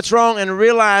mind over what's wrong and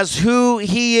realize who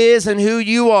he is and who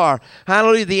you are.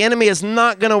 Hallelujah. The enemy is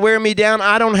not going to wear me down.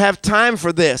 I don't have time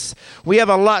for this. We have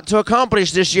a lot to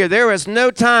accomplish this year. There is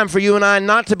no time for you and I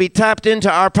not to be tapped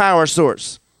into our power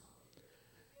source.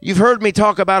 You've heard me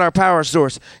talk about our power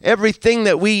source. Everything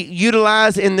that we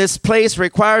utilize in this place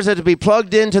requires it to be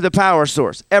plugged into the power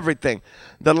source. Everything.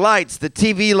 The lights, the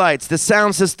TV lights, the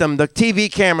sound system, the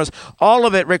TV cameras, all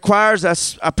of it requires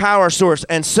a power source,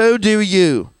 and so do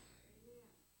you.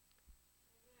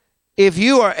 If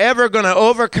you are ever going to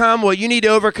overcome what you need to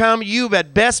overcome, you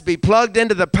at best be plugged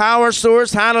into the power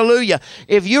source. Hallelujah.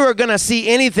 If you are going to see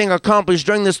anything accomplished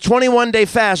during this 21-day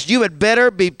fast, you had better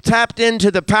be tapped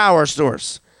into the power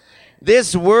source.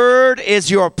 This word is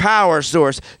your power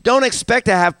source. Don't expect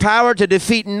to have power to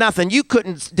defeat nothing. You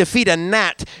couldn't defeat a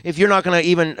gnat if you're not going to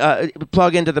even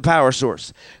plug into the power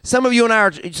source. Some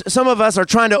of us are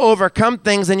trying to overcome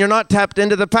things and you're not tapped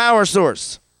into the power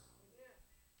source.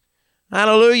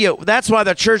 Hallelujah. That's why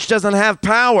the church doesn't have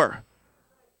power.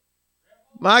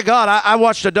 My God, I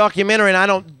watched a documentary, and I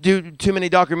don't do too many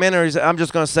documentaries. I'm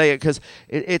just going to say it because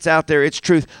it's out there. It's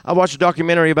truth. I watched a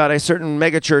documentary about a certain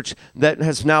megachurch that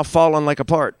has now fallen like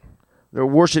apart. Their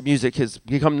worship music has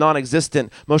become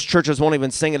non-existent. Most churches won't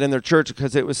even sing it in their church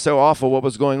because it was so awful what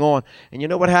was going on. And you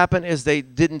know what happened is they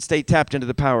didn't stay tapped into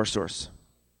the power source.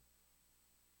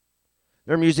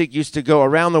 Their music used to go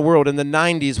around the world. In the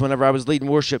 90s, whenever I was leading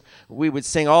worship, we would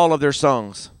sing all of their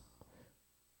songs.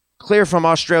 Clear from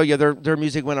Australia, their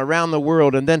music went around the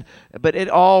world, but it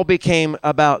all became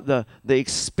about the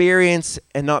experience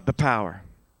and not the power.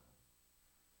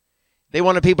 They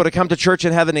wanted people to come to church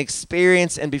and have an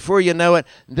experience, and before you know it,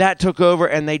 that took over,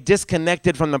 and they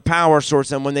disconnected from the power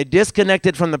source. And when they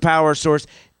disconnected from the power source,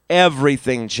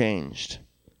 everything changed.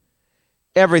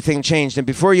 Everything changed, and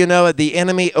before you know it, the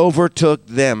enemy overtook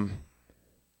them.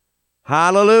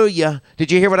 Hallelujah.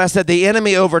 Did you hear what I said? The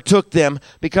enemy overtook them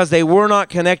because they were not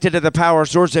connected to the power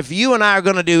source. If you and I are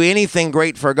going to do anything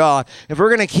great for God, if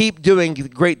we're going to keep doing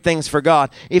great things for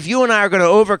God, if you and I are going to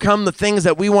overcome the things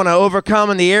that we want to overcome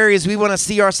in the areas we want to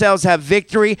see ourselves have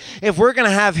victory, if we're going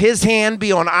to have his hand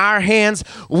be on our hands,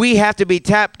 we have to be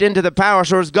tapped into the power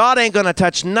source. God ain't going to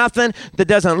touch nothing that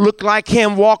doesn't look like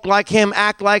him, walk like him,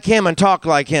 act like him, and talk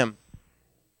like him.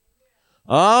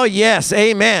 Oh, yes.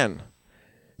 Amen.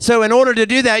 So in order to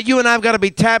do that, you and I have got to be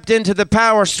tapped into the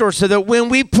power source so that when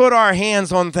we put our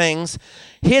hands on things,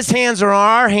 his hands are on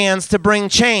our hands to bring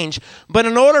change. But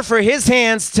in order for his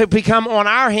hands to become on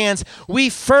our hands, we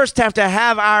first have to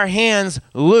have our hands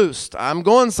loosed. I'm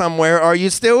going somewhere. Are you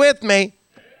still with me?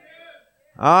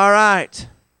 All right.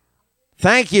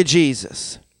 Thank you,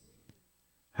 Jesus.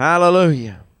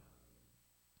 Hallelujah.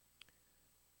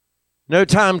 No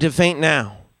time to faint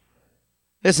now.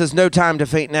 This is no time to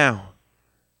faint now.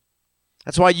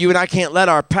 That's why you and I can't let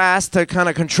our past to kind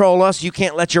of control us. You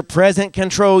can't let your present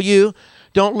control you.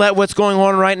 Don't let what's going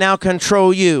on right now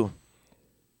control you.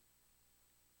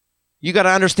 You got to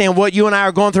understand what you and I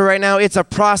are going through right now. It's a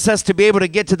process to be able to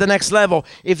get to the next level.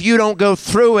 If you don't go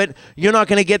through it, you're not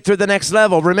going to get through the next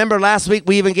level. Remember last week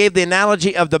we even gave the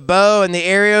analogy of the bow and the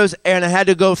arrows, and it had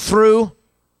to go through.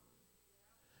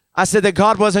 I said that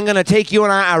God wasn't going to take you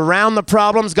and I around the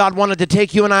problems. God wanted to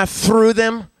take you and I through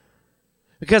them.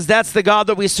 Because that's the God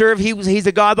that we serve. He's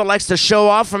a God that likes to show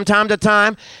off from time to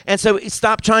time. And so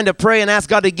stop trying to pray and ask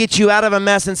God to get you out of a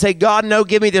mess and say, God, no,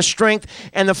 give me the strength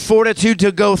and the fortitude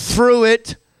to go through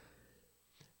it.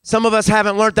 Some of us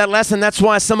haven't learned that lesson. That's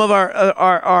why some of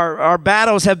our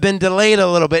battles have been delayed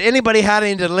a little bit. Anybody had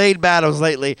any delayed battles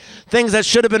lately? Things that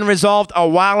should have been resolved a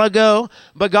while ago,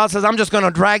 but God says, I'm just going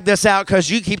to drag this out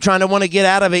because you keep trying to want to get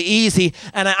out of it easy,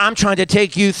 and I'm trying to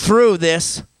take you through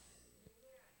this.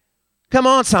 Come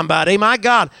on, somebody. My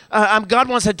God. God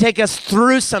wants to take us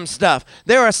through some stuff.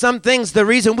 There are some things, the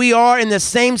reason we are in the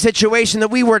same situation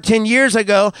that we were 10 years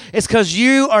ago is because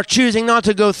you are choosing not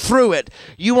to go through it.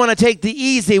 You want to take the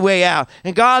easy way out.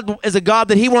 And God is a God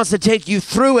that He wants to take you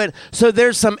through it, so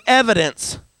there's some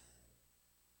evidence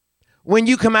when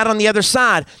you come out on the other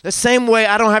side. The same way,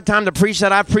 I don't have time to preach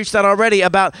that. I've preached that already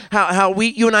about how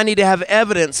you and I need to have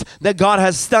evidence that God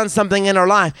has done something in our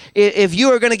life. If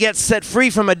you are going to get set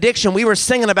free from addiction, we were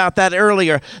singing about that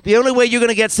earlier. The only way you're going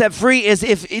to get set free is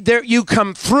if you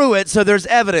come through it, so there's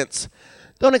evidence.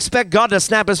 Don't expect God to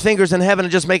snap His fingers in heaven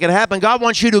and just make it happen. God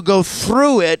wants you to go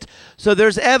through it, so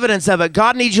there's evidence of it.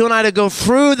 God needs you and I to go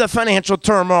through the financial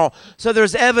turmoil, so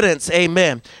there's evidence.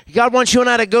 Amen. God wants you and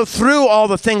I to go through all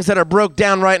the things that are broke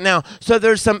down right now, so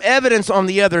there's some evidence on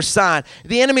the other side.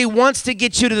 The enemy wants to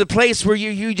get you to the place where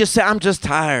you just say, I'm just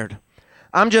tired.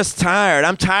 I'm just tired.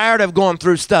 I'm tired of going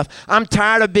through stuff. I'm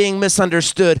tired of being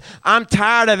misunderstood. I'm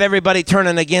tired of everybody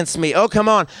turning against me. Oh, come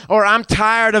on. Or I'm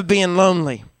tired of being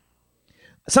lonely.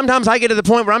 Sometimes I get to the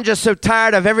point where I'm just so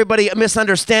tired of everybody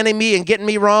misunderstanding me and getting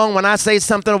me wrong. When I say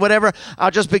something or whatever,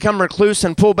 I'll just become recluse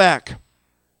and pull back.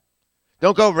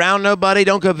 Don't go around nobody.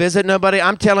 Don't go visit nobody.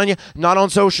 I'm telling you, not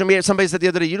on social media. Somebody said the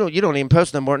other day, you don't even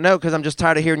post no more. No, because I'm just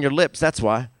tired of hearing your lips. That's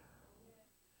why.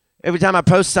 Every time I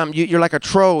post something, you're like a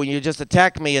troll, and you just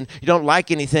attack me, and you don't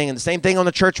like anything. And the same thing on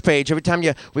the church page. Every time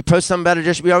we post something about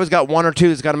it, we always got one or two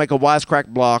that's got to make a wisecrack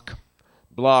block.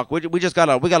 We just got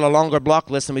a longer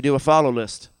block list than we do a follow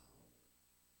list.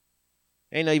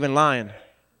 Ain't even lying.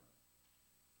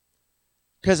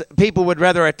 Because people would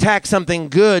rather attack something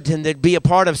good than to be a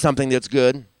part of something that's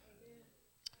good.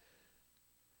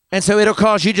 And so it'll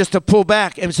cause you just to pull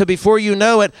back. And so before you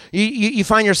know it, you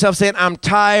find yourself saying, I'm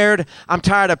tired. I'm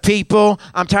tired of people.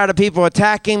 I'm tired of people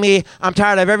attacking me. I'm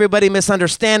tired of everybody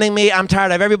misunderstanding me. I'm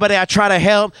tired of everybody I try to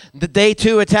help, that they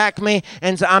too attack me.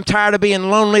 And so I'm tired of being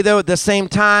lonely, though, at the same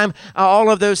time. All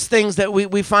of those things that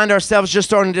we find ourselves just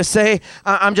starting to say,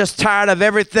 I'm just tired of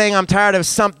everything. I'm tired of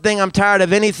something. I'm tired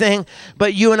of anything.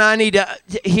 But you and I need to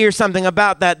hear something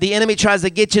about that. The enemy tries to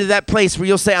get you to that place where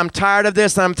you'll say, I'm tired of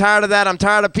this. I'm tired of that. I'm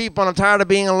tired of people, and I'm tired of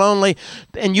being lonely.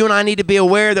 And you and I need to be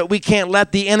aware that we can't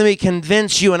let the enemy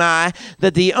convince you and I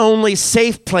that the only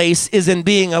safe place is in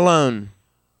being alone.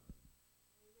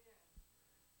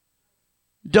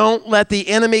 Don't let the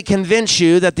enemy convince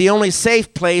you that the only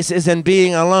safe place is in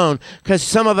being alone, because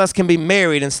some of us can be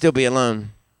married and still be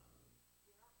alone.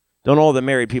 Don't all the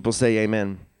married people say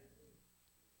amen?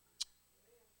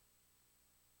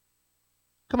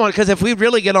 Come on, because if we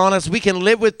really get honest, we can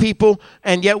live with people,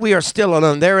 and yet we are still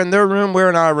alone. They're in their room, we're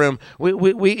in our room.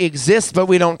 We exist, but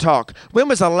we don't talk. When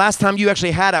was the last time you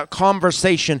actually had a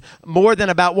conversation more than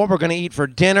about what we're going to eat for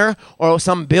dinner or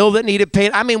some bill that needed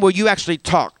paid? I mean, where you actually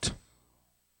talked.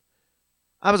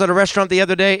 I was at a restaurant the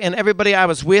other day, and everybody I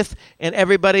was with and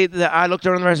everybody that I looked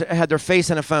around had their face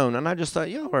in a phone, and I just thought,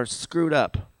 you are screwed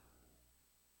up.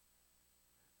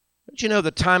 Don't you know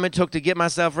the time it took to get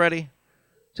myself ready?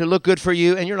 To look good for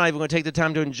you, and you're not even going to take the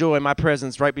time to enjoy my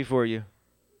presence right before you.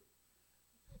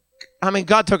 I mean,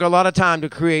 God took a lot of time to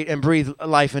create and breathe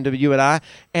life into you and I,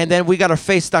 and then we got our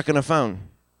face stuck in a phone.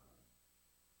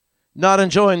 Not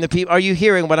enjoying the people. Are you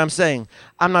hearing what I'm saying?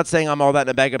 I'm not saying I'm all that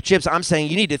in a bag of chips. I'm saying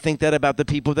you need to think that about the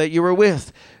people that you were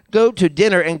with. Go to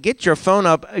dinner and get your phone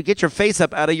up, get your face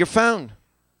up out of your phone.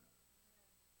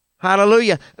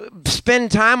 Hallelujah. Spend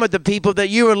time with the people that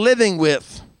you are living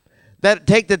with, that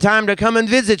take the time to come and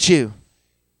visit you.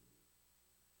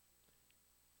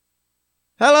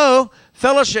 Hello,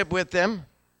 fellowship with them.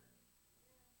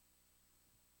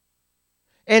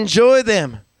 Enjoy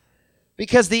them.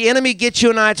 Because the enemy gets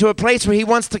you and I to a place where he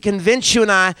wants to convince you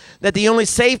and I that the only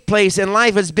safe place in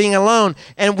life is being alone.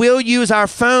 And we'll use our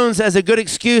phones as a good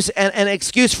excuse and an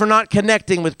excuse for not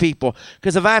connecting with people.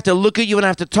 Because if I have to look at you and I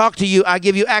have to talk to you, I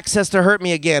give you access to hurt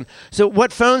me again. So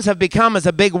what phones have become is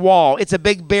a big wall. It's a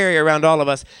big barrier around all of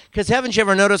us. Because haven't you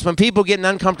ever noticed when people get in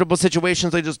uncomfortable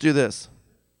situations, they just do this?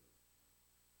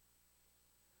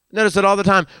 Notice it all the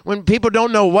time. When people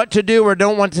don't know what to do or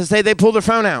don't want to say, they pull their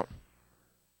phone out.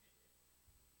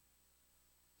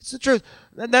 It's the truth.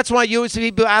 That's why you always see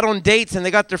people out on dates and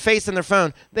they got their face in their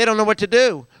phone. They don't know what to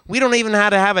do. We don't even know how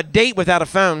to have a date without a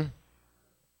phone.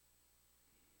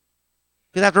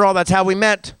 Because after all, that's how we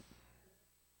met.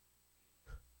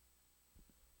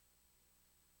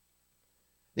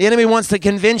 The enemy wants to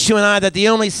convince you and I that the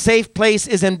only safe place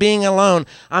is in being alone.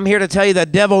 I'm here to tell you the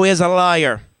devil is a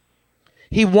liar.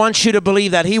 He wants you to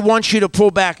believe that. He wants you to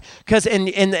pull back. Because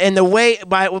in the way,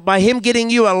 by him getting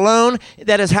you alone,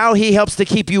 that is how he helps to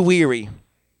keep you weary.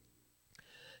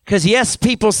 Because yes,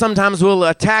 people sometimes will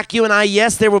attack you and I.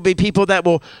 Yes, there will be people that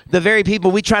will, the very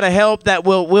people we try to help that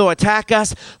will attack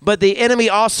us. But the enemy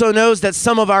also knows that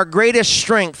some of our greatest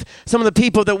strength, some of the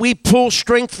people that we pull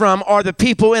strength from are the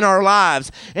people in our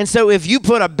lives. And so if you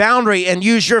put a boundary and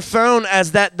use your phone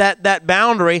as that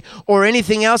boundary or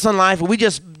anything else in life, we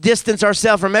just distance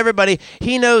ourselves from everybody.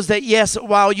 He knows that yes,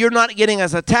 while you're not getting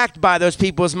as attacked by those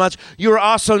people as much, you're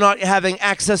also not having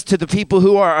access to the people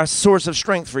who are a source of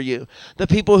strength for you. The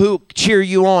people who cheer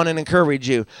you on and encourage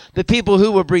you. The people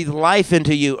who will breathe life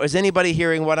into you. Is anybody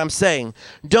hearing what I'm saying?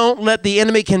 Don't let the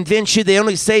enemy convince you the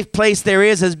only safe place there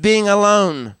is being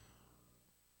alone.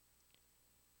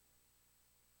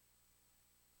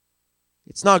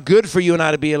 It's not good for you and I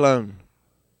to be alone.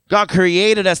 God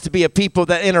created us to be a people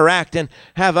that interact and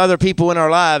have other people in our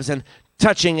lives and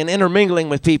touching and intermingling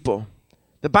with people.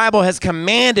 The Bible has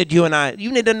commanded you and I.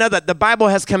 You need to know that the Bible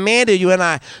has commanded you and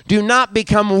I. Do not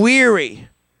become weary.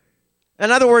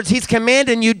 In other words, he's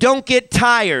commanding you, don't get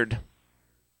tired.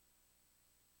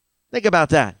 Think about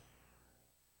that.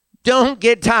 Don't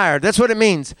get tired. That's what it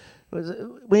means.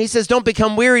 When he says don't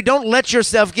become weary, don't let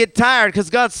yourself get tired, because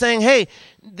God's saying, hey,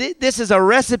 this is a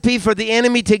recipe for the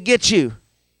enemy to get you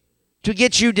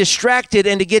distracted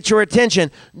and to get your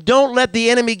attention. Don't let the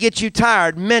enemy get you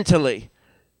tired mentally. There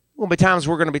will be times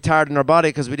we're going to be tired in our body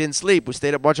because we didn't sleep. We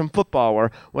stayed up watching football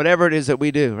or whatever it is that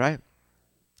we do, right?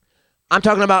 I'm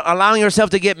talking about allowing yourself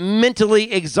to get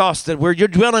mentally exhausted, where you're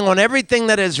dwelling on everything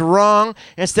that is wrong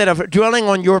instead of dwelling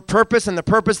on your purpose and the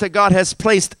purpose that God has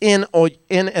placed in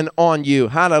and on you.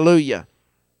 Hallelujah.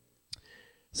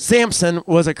 Samson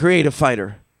was a creative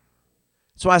fighter.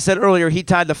 So I said earlier, he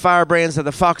tied the firebrands to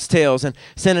the foxtails and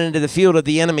sent it into the field of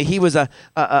the enemy. He was a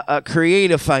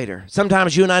creative fighter.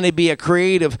 Sometimes you and I need to be a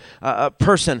creative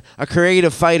person, a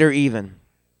creative fighter even.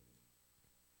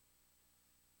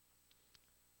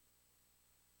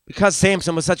 Because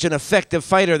Samson was such an effective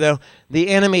fighter, though, the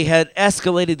enemy had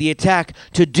escalated the attack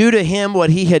to do to him what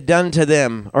he had done to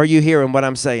them. Are you hearing what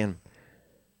I'm saying?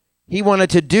 He wanted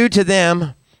to do to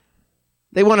them,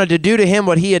 they wanted to do to him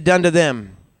what he had done to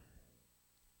them.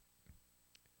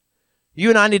 You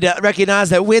and I need to recognize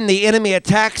that when the enemy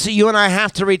attacks, you and I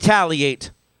have to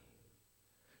retaliate.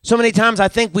 So many times I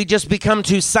think we just become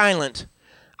too silent.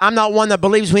 I'm not one that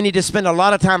believes we need to spend a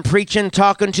lot of time preaching,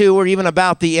 talking to, or even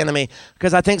about the enemy,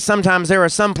 because I think sometimes there are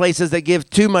some places that give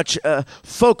too much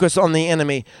focus on the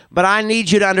enemy. But I need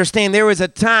you to understand there is a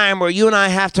time where you and I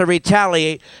have to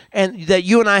retaliate, and that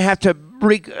you and I have to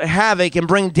wreak havoc and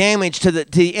bring damage to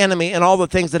the enemy and all the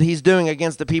things that he's doing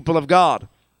against the people of God.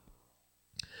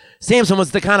 Samson was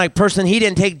the kind of person, he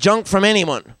didn't take junk from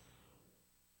anyone.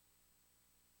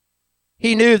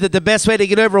 He knew that the best way to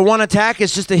get over one attack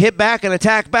is just to hit back and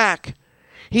attack back.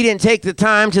 He didn't take the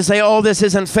time to say, oh, this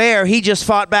isn't fair. He just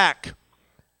fought back.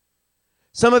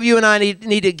 Some of you and I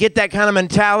need to get that kind of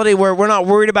mentality where we're not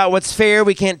worried about what's fair.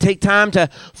 We can't take time to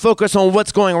focus on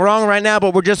what's going wrong right now,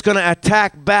 but we're just going to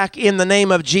attack back in the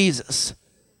name of Jesus.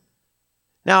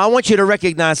 Now, I want you to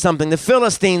recognize something. The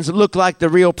Philistines look like the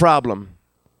real problem.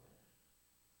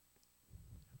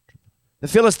 The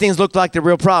Philistines looked like the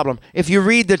real problem. If you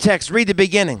read the text, read the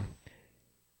beginning.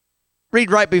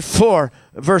 Read right before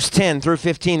verse 10 through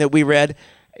 15 that we read.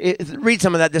 Read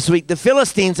some of that this week. The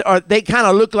Philistines, they kind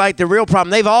of look like the real problem.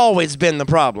 They've always been the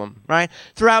problem, right?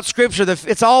 Throughout Scripture,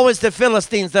 it's always the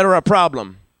Philistines that are a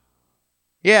problem.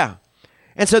 Yeah.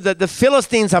 And so the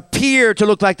Philistines appear to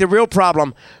look like the real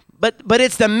problem, but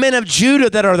it's the men of Judah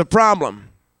that are the problem.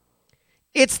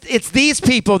 It's these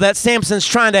people that Samson's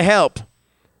trying to help.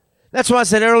 That's why I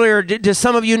said earlier, do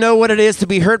some of you know what it is to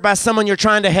be hurt by someone you're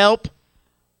trying to help?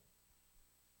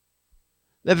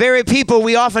 The very people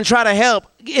we often try to help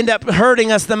end up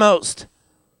hurting us the most.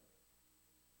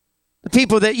 The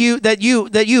people that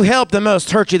you help the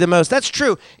most hurt you the most. That's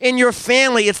true. In your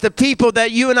family, it's the people that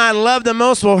you and I love the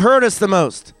most will hurt us the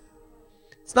most.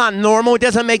 It's not normal. It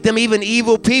doesn't make them even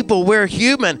evil people. We're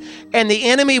human. And the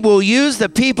enemy will use the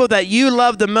people that you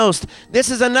love the most. This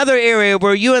is another area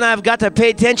where you and I have got to pay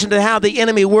attention to how the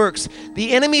enemy works.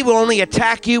 The enemy will only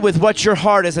attack you with what your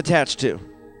heart is attached to.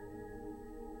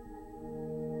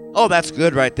 Oh, that's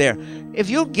good right there. If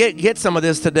you'll get some of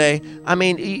this today, I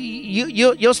mean,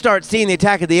 you'll start seeing the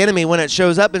attack of the enemy when it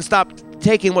shows up and stop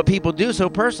taking what people do so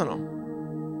personal.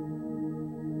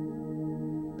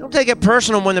 Don't take it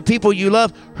personal when the people you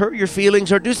love hurt your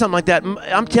feelings or do something like that.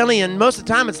 I'm telling you, most of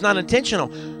the time it's not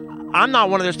intentional. I'm not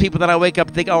one of those people that I wake up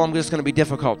and think, oh, I'm just going to be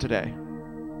difficult today.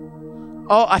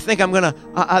 Oh, I think I'm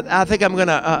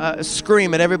gonna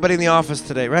scream at everybody in the office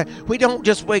today, right? We don't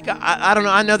just wake up. I don't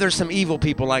know. I know there's some evil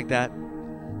people like that.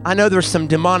 I know there's some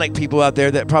demonic people out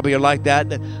there that probably are like that.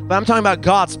 But I'm talking about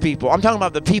God's people. I'm talking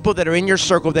about the people that are in your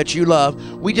circle that you love.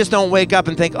 We just don't wake up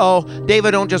and think, oh,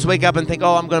 David don't just wake up and think,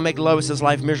 oh, I'm going to make Lois's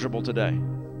life miserable today.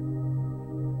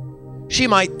 She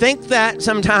might think that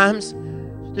sometimes.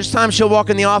 There's times she'll walk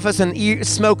in the office and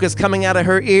smoke is coming out of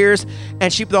her ears,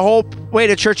 and the whole way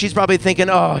to church, she's probably thinking,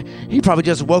 oh, he probably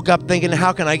just woke up thinking,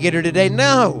 how can I get her today?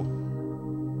 No.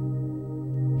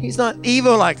 He's not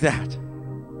evil like that.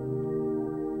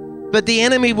 But the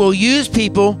enemy will use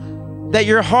people that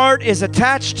your heart is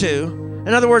attached to,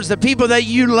 in other words, the people that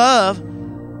you love,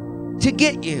 to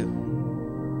get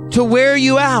you, to wear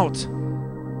you out.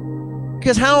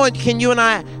 Because how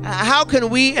can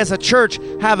we as a church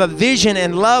have a vision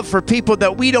and love for people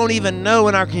that we don't even know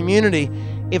in our community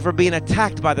if we're being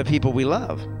attacked by the people we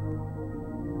love?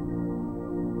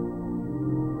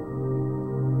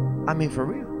 I mean, for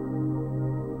real.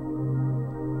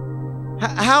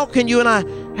 How can you and I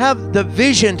have the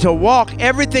vision to walk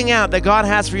everything out that God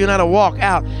has for you and I to walk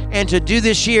out and to do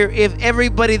this year if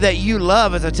everybody that you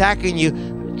love is attacking you?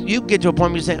 You get to a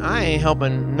point where you say, I ain't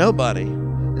helping nobody.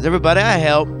 Because everybody I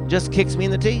help just kicks me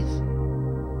in the teeth.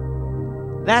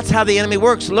 That's how the enemy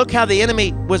works. Look how the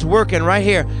enemy was working right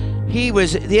here.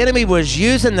 The enemy was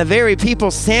using the very people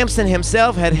Samson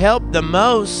himself had helped the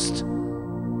most.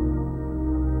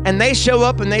 And they show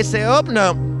up and they say, oh,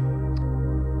 no,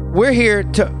 we're here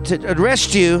to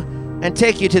arrest you and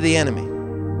take you to the enemy.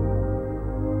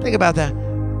 Think about that.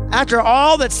 After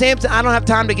all that Samson, I don't have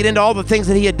time to get into all the things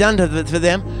that he had done for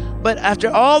them, but after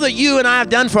all that you and I have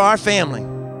done for our family,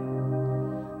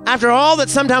 after all that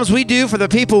sometimes we do for the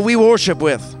people we worship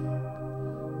with,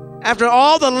 after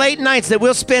all the late nights that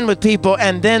we'll spend with people,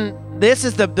 and then this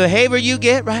is the behavior you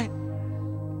get, right?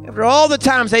 After all the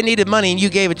times they needed money and you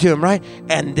gave it to them, right?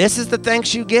 And this is the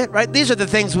thanks you get, right? These are the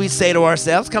things we say to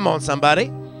ourselves. Come on,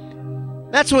 somebody.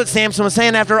 That's what Samson was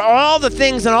saying. After all the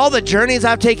things and all the journeys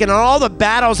I've taken and all the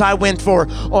battles I went for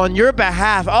on your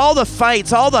behalf, all the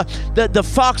fights, all the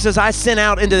foxes I sent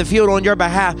out into the field on your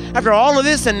behalf, after all of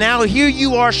this, and now here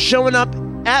you are showing up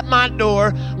at my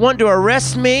door, wanting to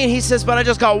arrest me. He says, but I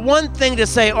just got one thing to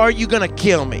say. Are you going to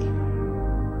kill me?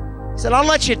 He said, I'll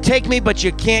let you take me, but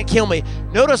you can't kill me.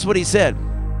 Notice what he said.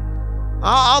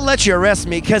 I'll let you arrest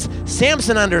me, because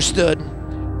Samson understood.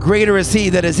 Greater is he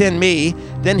that is in me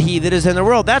than he that is in the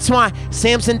world. That's why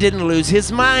Samson didn't lose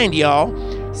his mind, y'all.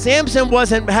 Samson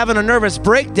wasn't having a nervous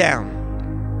breakdown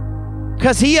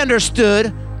because he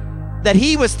understood that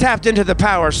he was tapped into the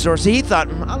power source. He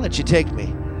thought, I'll let you take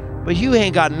me, but you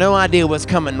ain't got no idea what's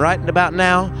coming right about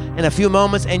now in a few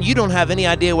moments, and you don't have any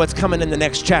idea what's coming in the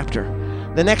next chapter.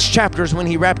 The next chapter is when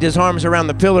he wrapped his arms around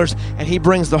the pillars and he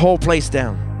brings the whole place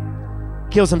down,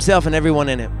 kills himself and everyone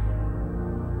in it.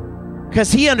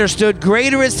 Because he understood,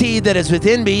 greater is he that is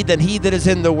within me than he that is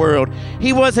in the world.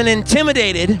 He wasn't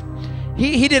intimidated.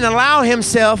 He didn't allow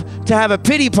himself to have a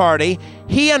pity party.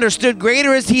 He understood,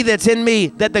 greater is he that's in me,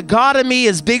 that the God in me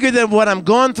is bigger than what I'm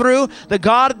going through. The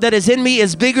God that is in me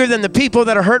is bigger than the people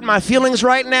that are hurting my feelings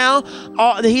right now.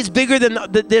 He's bigger than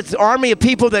this army of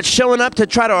people that's showing up to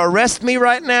try to arrest me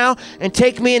right now and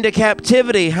take me into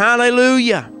captivity.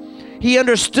 Hallelujah. He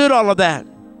understood all of that.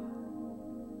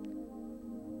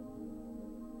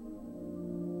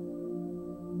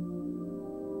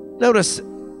 Notice,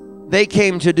 they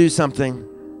came to do something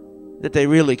that they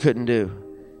really couldn't do.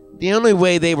 The only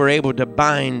way they were able to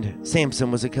bind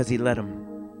Samson was because he let them.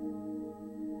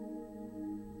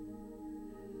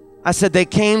 I said they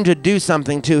came to do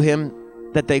something to him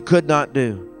that they could not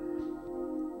do.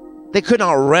 They could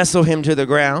not wrestle him to the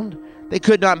ground. They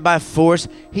could not by force.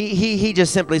 He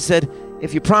just simply said,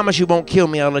 if you promise you won't kill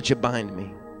me, I'll let you bind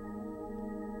me.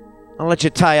 I'll let you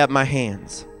tie up my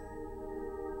hands.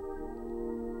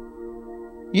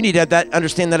 You need to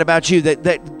understand that about you,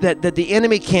 that the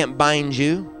enemy can't bind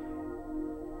you.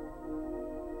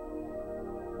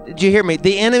 Did you hear me?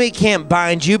 The enemy can't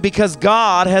bind you because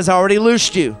God has already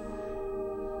loosed you.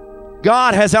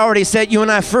 God has already set you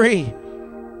and I free.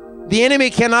 The enemy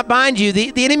cannot bind you.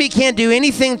 The enemy can't do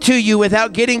anything to you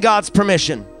without getting God's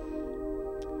permission.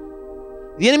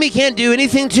 The enemy can't do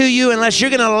anything to you unless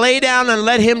you're going to lay down and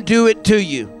let him do it to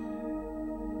you.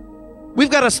 We've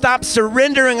got to stop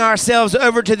surrendering ourselves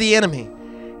over to the enemy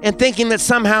and thinking that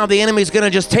somehow the enemy is going to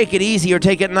just take it easy or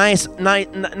take it nice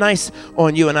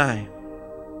on you and I.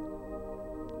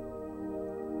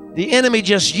 The enemy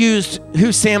just used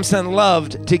who Samson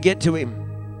loved to get to him.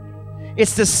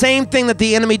 It's the same thing that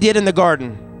the enemy did in the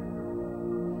garden.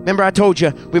 Remember, I told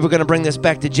you we were going to bring this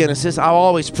back to Genesis. I'll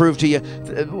always prove to you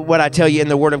what I tell you in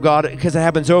the Word of God because it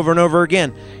happens over and over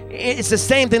again. It's the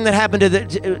same thing that happened to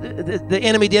the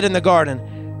enemy did in the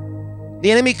garden.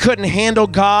 The enemy couldn't handle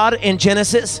God in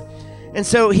Genesis, and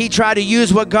so he tried to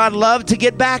use what God loved to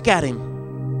get back at him.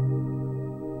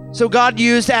 So God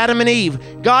used Adam and Eve.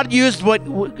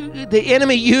 The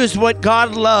enemy used what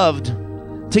God loved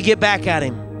to get back at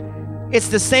him. It's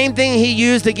the same thing he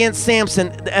used against Samson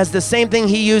as the same thing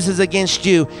he uses against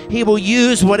you. He will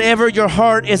use whatever your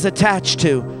heart is attached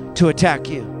to attack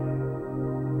you.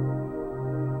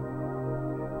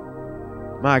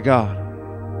 My God.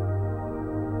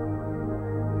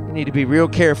 You need to be real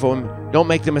careful and don't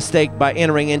make the mistake by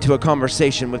entering into a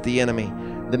conversation with the enemy.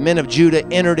 The men of Judah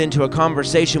entered into a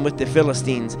conversation with the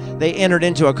Philistines. They entered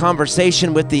into a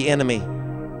conversation with the enemy.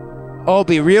 Oh,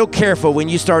 be real careful when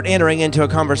you start entering into a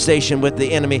conversation with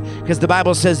the enemy, because the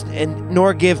Bible says,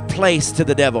 nor give place to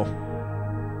the devil.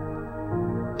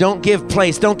 Don't give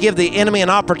place. Don't give the enemy an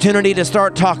opportunity to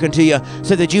start talking to you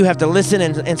so that you have to listen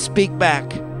and speak back.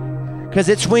 Because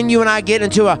it's when you and I get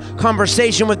into a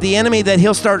conversation with the enemy that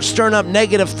he'll start stirring up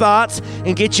negative thoughts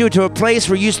and get you to a place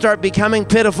where you start becoming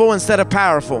pitiful instead of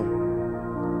powerful.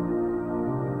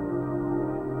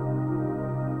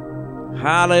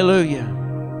 Hallelujah.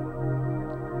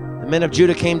 The men of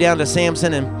Judah came down to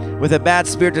Samson and with a bad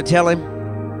spirit to tell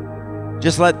him,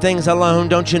 just let things alone.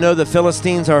 Don't you know the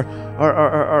Philistines are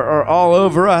all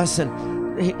over us? And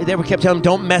they kept telling him,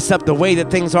 don't mess up the way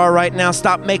that things are right now.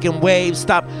 Stop making waves.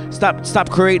 Stop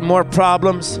creating more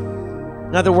problems.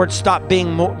 In other words, stop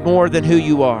being more than who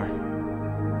you are.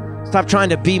 Stop trying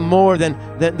to be more than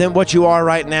what you are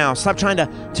right now. Stop trying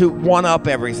to one-up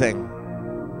everything.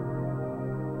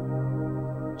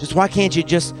 Just why can't you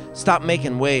just stop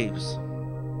making waves?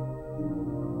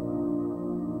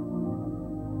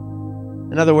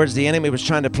 In other words, the enemy was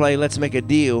trying to play, let's make a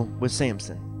deal with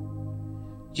Samson.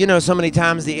 You know, so many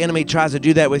times the enemy tries to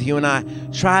do that with you and I,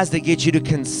 tries to get you to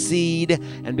concede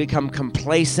and become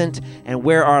complacent and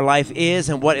where our life is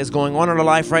and what is going on in our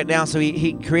life right now. So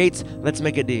he creates, let's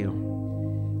make a deal.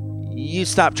 You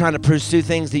stop trying to pursue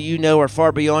things that you know are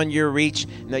far beyond your reach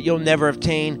and that you'll never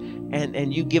obtain.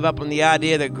 And you give up on the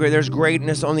idea that there's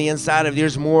greatness on the inside of you,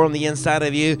 there's more on the inside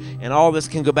of you, and all this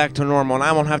can go back to normal, and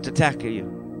I won't have to tackle you.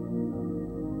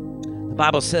 The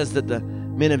Bible says that the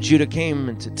men of Judah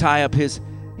came to tie up his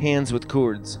hands with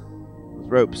cords, with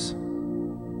ropes.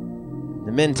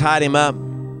 The men tied him up.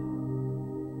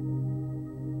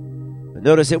 But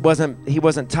notice he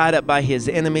wasn't tied up by his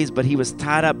enemies, but he was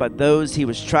tied up by those he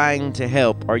was trying to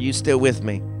help. Are you still with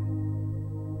me?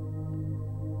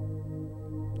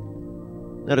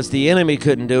 Notice the enemy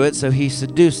couldn't do it, so he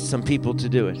seduced some people to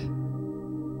do it.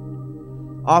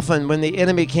 Often when the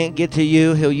enemy can't get to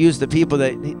you, he'll use the people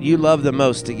that you love the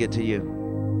most to get to you.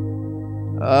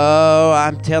 Oh,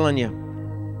 I'm telling you.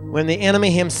 When the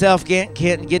enemy himself can't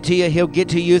get to you, he'll get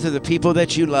to you through the people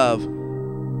that you love.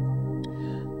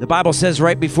 The Bible says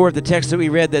right before the text that we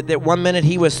read that one minute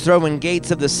he was throwing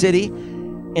gates of the city,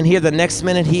 and here the next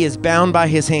minute he is bound by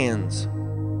his hands.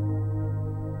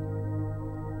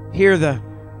 Here the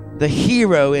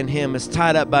hero in him is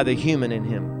tied up by the human in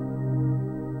him.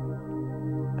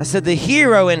 I said the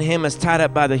hero in him is tied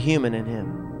up by the human in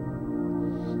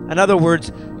him. In other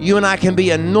words, you and I can be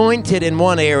anointed in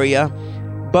one area,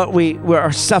 but we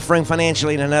are suffering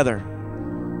financially in another.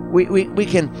 We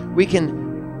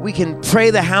can pray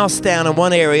the house down in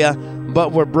one area,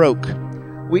 but we're broke.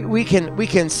 We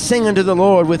can sing unto the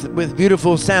Lord with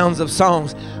beautiful sounds of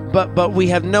songs, but we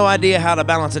have no idea how to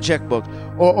balance a checkbook.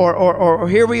 Or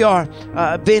here we are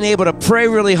being able to pray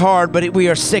really hard, but we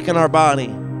are sick in our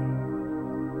body.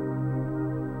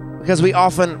 Because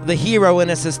the hero in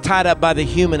us is tied up by the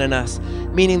human in us.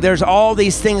 Meaning there's all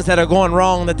these things that are going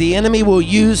wrong that the enemy will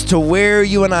use to wear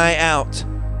you and I out.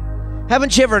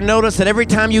 Haven't you ever noticed that every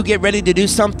time you get ready to do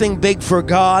something big for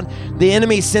God, the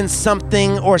enemy sends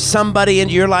something or somebody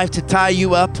into your life to tie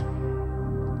you up?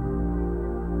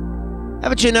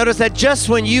 Haven't you noticed that just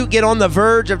when you get on the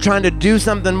verge of trying to do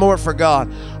something more for God,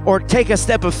 or take a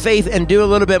step of faith and do a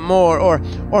little bit more,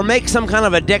 or make some kind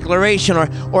of a declaration,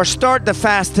 or start the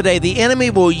fast today, the enemy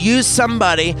will use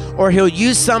somebody or he'll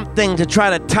use something to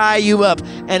try to tie you up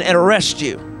and arrest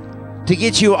you, to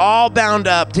get you all bound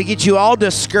up, to get you all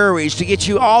discouraged, to get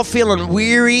you all feeling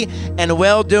weary and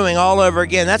well-doing all over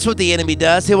again. That's what the enemy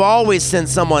does. He'll always send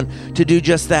someone to do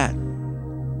just that.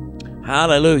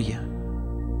 Hallelujah.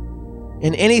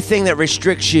 And anything that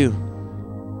restricts you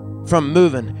from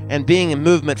moving and being in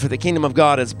movement for the kingdom of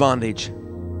God is bondage.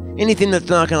 Anything that's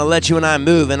not going to let you and I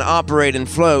move and operate and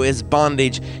flow is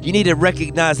bondage. You need to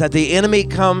recognize that the enemy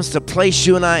comes to place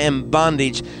you and I in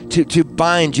bondage, to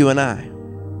bind you and I.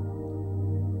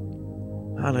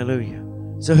 Hallelujah.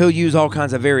 So he'll use all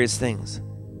kinds of various things.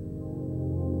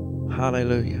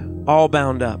 Hallelujah. All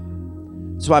bound up.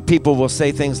 That's why people will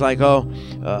say things like,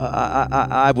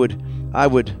 I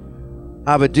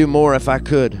would do more if I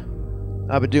could.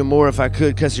 I would do more if I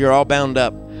could, because you're all bound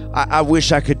up. I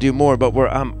wish I could do more, but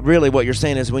really what you're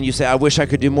saying is, when you say, I wish I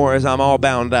could do more, is I'm all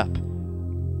bound up.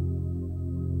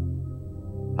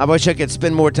 I wish I could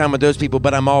spend more time with those people,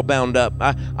 but I'm all bound up.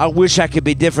 I wish I could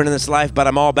be different in this life, but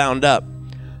I'm all bound up.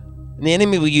 And the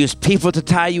enemy will use people to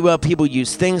tie you up. He will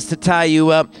use things to tie you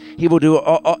up. He will do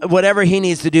whatever he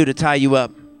needs to do to tie you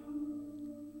up.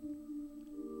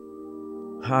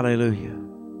 Hallelujah.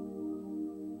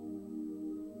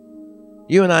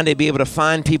 You and I need to be able to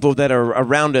find people that are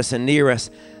around us and near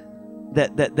us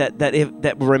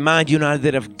that will remind you and I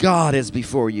that if God is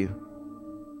before you,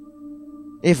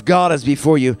 if God is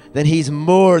before you, then he's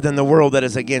more than the world that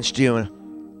is against you.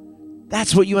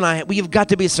 That's what you and I, we've got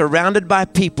to be surrounded by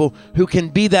people who can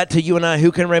be that to you and I,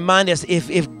 who can remind us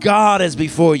if God is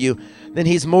before you, then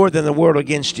he's more than the world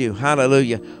against you.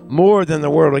 Hallelujah. More than the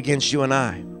world against you and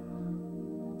I.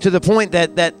 To the point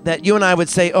that you and I would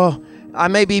say, oh, I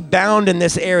may be bound in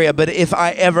this area, but if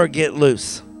I ever get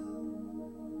loose.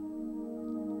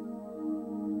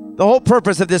 The whole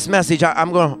purpose of this message,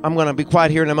 I'm going to be quiet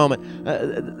here in a moment.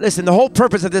 Listen, the whole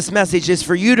purpose of this message is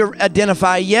for you to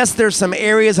identify, yes, there's some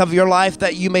areas of your life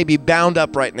that you may be bound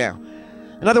up right now.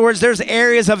 In other words, there's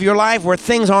areas of your life where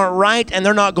things aren't right and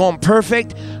they're not going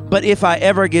perfect, but if I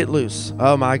ever get loose,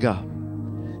 oh my God.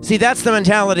 See, that's the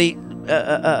mentality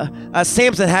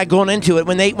Samson had going into it.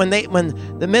 When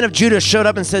the men of Judah showed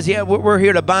up and says, yeah, we're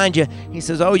here to bind you. He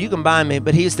says, oh, you can bind me.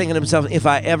 But he's thinking to himself, if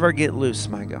I ever get loose,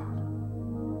 my God.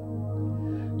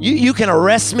 You can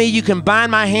arrest me, you can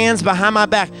bind my hands behind my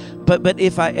back, but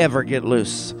if I ever get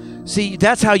loose. See,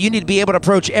 that's how you need to be able to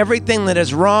approach everything that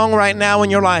is wrong right now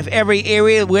in your life. Every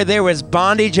area where there is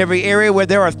bondage, every area where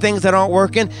there are things that aren't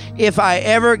working. If I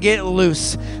ever get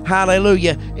loose,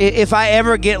 hallelujah. If I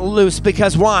ever get loose,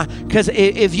 because why? Because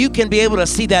if you can be able to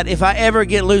see that, if I ever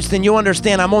get loose, then you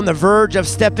understand I'm on the verge of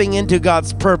stepping into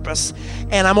God's purpose.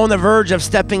 And I'm on the verge of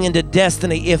stepping into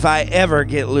destiny if I ever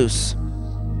get loose.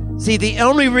 See, the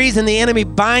only reason the enemy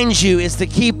binds you is to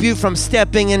keep you from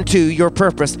stepping into your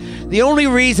purpose. The only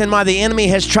reason why the enemy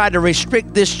has tried to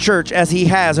restrict this church, as he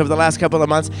has over the last couple of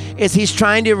months, is he's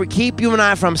trying to keep you and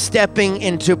I from stepping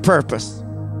into purpose.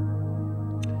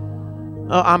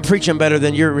 Oh, I'm preaching better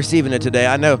than you're receiving it today.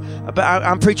 I know, but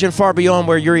I'm preaching far beyond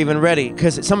where you're even ready,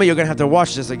 because some of you are going to have to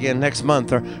watch this again next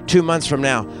month or 2 months from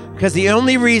now. Because the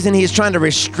only reason he's trying to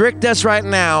restrict us right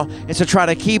now is to try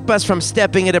to keep us from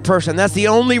stepping into person. That's the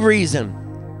only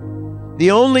reason.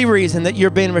 The only reason that you're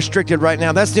being restricted right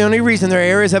now. That's the only reason there are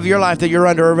areas of your life that you're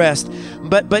under arrest.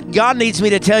 But God needs me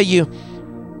to tell you,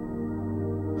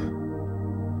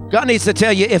 God needs to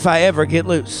tell you, if I ever get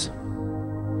loose.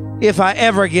 If I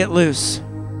ever get loose.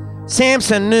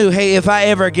 Samson knew, hey, if I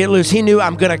ever get loose, he knew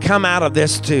I'm going to come out of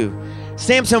this too.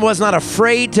 Samson was not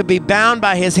afraid to be bound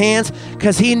by his hands,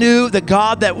 because he knew the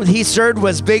God that he served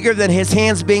was bigger than his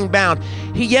hands being bound.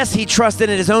 He trusted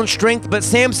in his own strength, but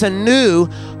Samson knew,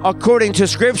 according to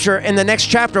Scripture in the next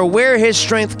chapter, where his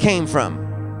strength came from.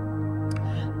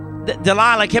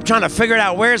 Delilah kept trying to figure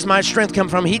out, where's my strength come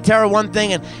from? He'd tell her one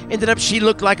thing and ended up she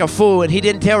looked like a fool, and he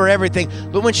didn't tell her everything.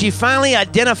 But when she finally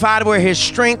identified where his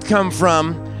strength come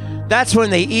from, that's when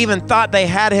they even thought they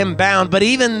had him bound. But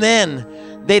even then,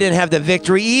 they didn't have the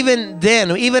victory. Even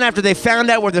then, even after they found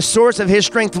out where the source of his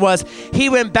strength was, he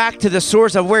went back to the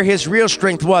source of where his real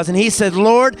strength was. And he said,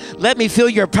 Lord, let me feel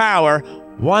your power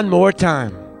one more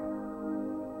time.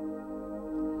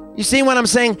 You see what I'm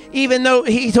saying? Even though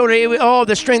he told her, oh,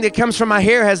 the string that comes from my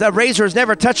hair a razor has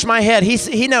never touched my head.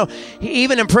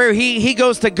 Even in prayer, he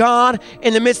goes to God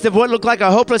in the midst of what looked like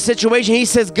a hopeless situation. He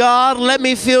says, God, let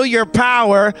me feel your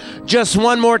power just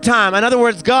one more time. In other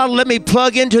words, God, let me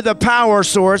plug into the power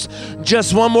source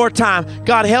just one more time.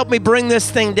 God, help me bring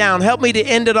this thing down. Help me to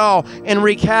end it all and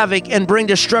wreak havoc and bring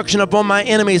destruction upon my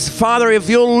enemies. Father, if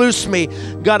you'll loose me,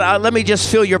 God, let me just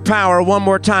feel your power one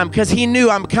more time, because he knew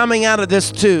I'm coming out of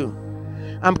this too.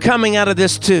 I'm coming out of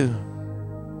this too.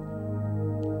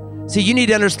 See, you need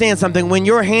to understand something. When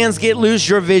your hands get loose,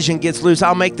 your vision gets loose.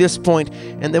 I'll make this point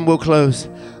and then we'll close.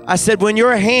 I said, when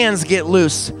your hands get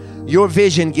loose, your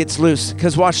vision gets loose.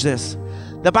 Because watch this.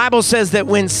 The Bible says that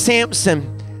when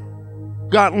Samson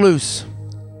got loose,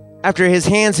 after his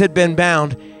hands had been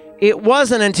bound, it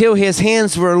wasn't until his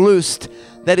hands were loosed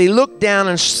that he looked down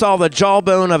and saw the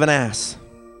jawbone of an ass.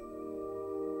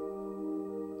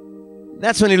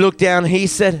 That's when he looked down and he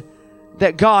said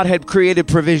that God had created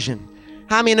provision.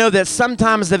 How many know that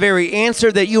sometimes the very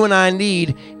answer that you and I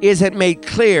need isn't made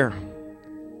clear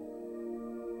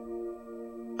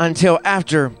until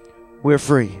after we're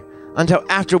free, until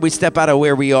after we step out of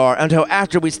where we are, until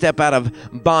after we step out of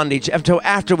bondage, until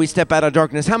after we step out of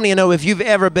darkness. How many know if you've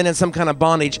ever been in some kind of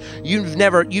bondage, you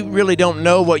really don't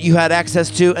know what you had access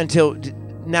to until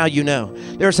now you know.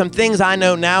 There are some things I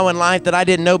know now in life that I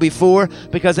didn't know before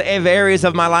because of areas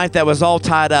of my life that was all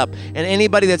tied up. And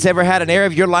anybody that's ever had an area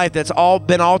of your life that's all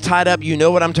been tied up, you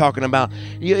know what I'm talking about.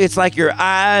 It's like your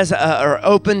eyes are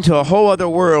open to a whole other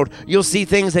world. You'll see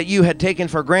things that you had taken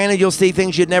for granted. You'll see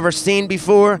things you'd never seen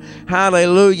before.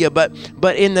 Hallelujah. But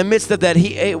in the midst of that,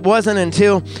 it wasn't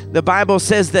until the Bible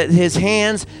says that his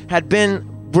hands had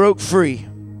been broke free.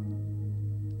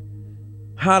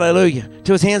 Hallelujah.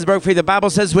 Till his hands broke free. The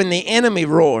Bible says when the enemy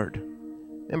roared.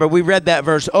 Remember, we read that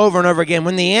verse over and over again.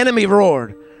 When the enemy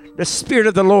roared, the Spirit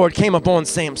of the Lord came upon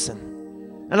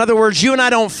Samson. In other words, you and I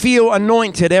don't feel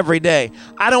anointed every day.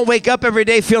 I don't wake up every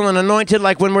day feeling anointed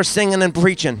like when we're singing and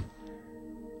preaching.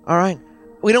 All right?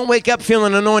 We don't wake up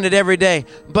feeling anointed every day.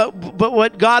 But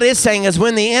what God is saying is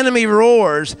when the enemy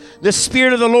roars, the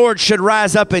Spirit of the Lord should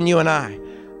rise up in you and I.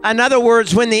 In other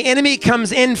words, when the enemy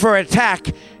comes in for attack,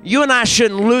 you and I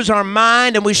shouldn't lose our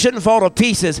mind and we shouldn't fall to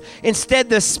pieces.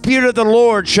 Instead, the Spirit of the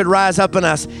Lord should rise up in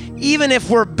us. Even if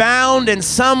we're bound in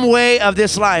some way of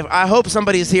this life, I hope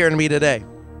somebody's hearing me today.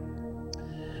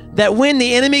 That when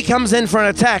the enemy comes in for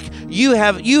an attack, you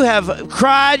have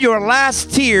cried your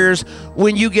last tears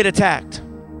when you get attacked.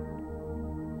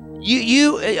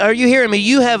 Are you hearing me?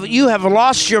 You have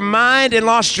lost your mind and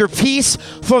lost your peace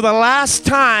for the last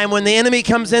time when the enemy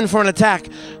comes in for an attack.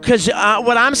 Because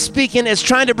what I'm speaking is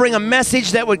trying to bring a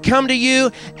message that would come to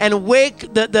you and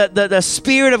wake the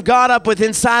Spirit of God up within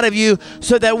inside of you,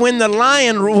 so that when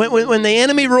the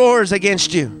enemy roars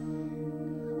against you,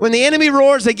 when the enemy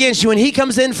roars against you, when he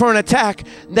comes in for an attack,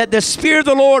 that the Spirit of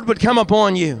the Lord would come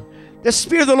upon you. The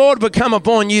Spirit of the Lord would come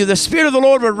upon you. The Spirit of the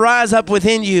Lord would rise up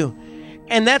within you.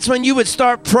 And that's when you would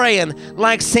start praying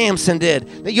like Samson did.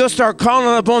 That you'll start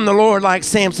calling upon the Lord like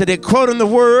Samson did, quoting the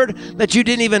word that you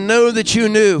didn't even know that you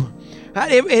knew.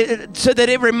 So that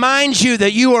it reminds you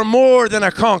that you are more than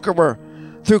a conqueror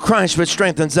through Christ which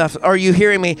strengthens us. Are you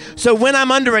hearing me? So when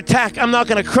I'm under attack, I'm not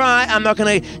going to cry. I'm not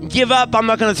going to give up. I'm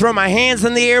not going to throw my hands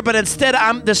in the air. But instead,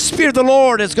 the Spirit of the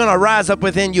Lord is going to rise up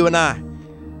within you and I.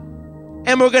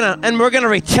 And we're going to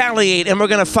retaliate, and we're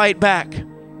going to fight back.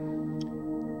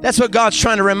 That's what God's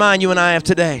trying to remind you and I of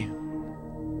today.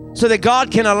 So that God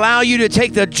can allow you to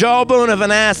take the jawbone of an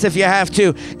ass if you have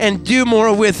to and do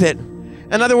more with it.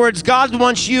 In other words, God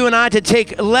wants you and I to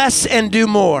take less and do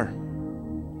more.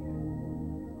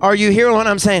 Are you hearing what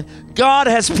I'm saying? God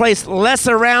has placed less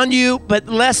around you, but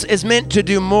less is meant to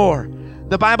do more.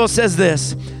 The Bible says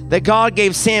this, that God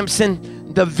gave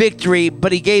Samson the victory,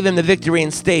 but he gave him the victory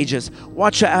in stages.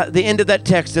 Watch the end of that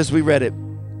text as we read it.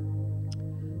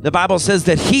 The Bible says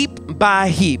that heap by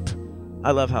heap.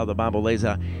 I love how the Bible lays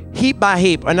out. Heap by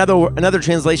heap. Another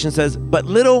translation says, but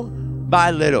little by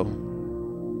little.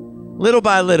 Little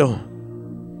by little.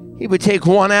 He would take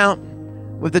one out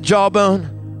with the jawbone,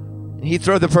 and he'd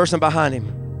throw the person behind him.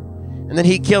 And then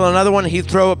he'd kill another one, and he'd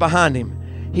throw it behind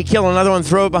him. He'd kill another one,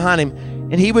 throw it behind him.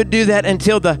 And he would do that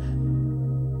until the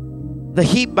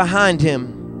heap behind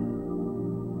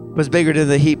him was bigger than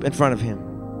the heap in front of him.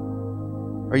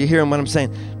 Are you hearing what I'm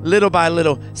saying? Little by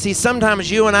little. See,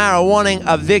 sometimes you and I are wanting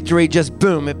a victory, just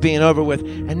boom, it being over with.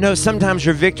 And no, sometimes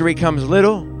your victory comes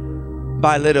little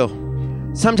by little.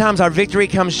 Sometimes our victory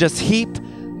comes just heap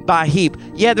by heap.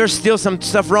 Yeah, there's still some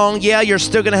stuff wrong. Yeah, you're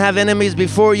still going to have enemies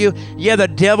before you. Yeah, the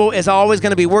devil is always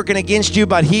going to be working against you,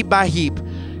 but heap by heap.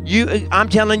 I'm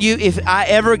telling you, if I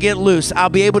ever get loose, I'll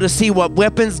be able to see what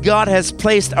weapons God has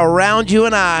placed around you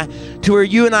and I, to where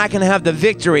you and I can have the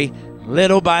victory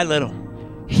little by little,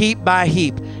 heap by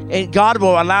heap. And God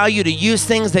will allow you to use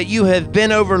things that you have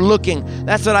been overlooking.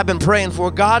 That's what I've been praying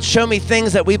for. God, show me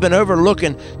things that we've been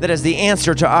overlooking that is the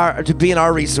answer to being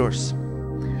our resource.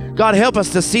 God, help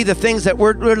us to see the things that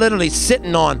we're literally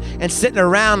sitting on and sitting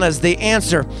around as the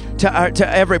answer to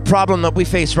every problem that we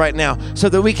face right now, so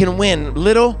that we can win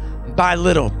little by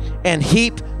little and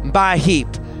heap by heap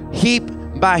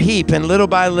and little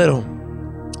by little.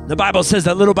 The Bible says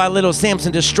that little by little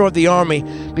Samson destroyed the army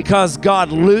because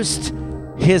God loosed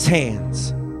his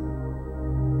hands.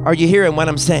 Are you hearing what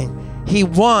I'm saying? He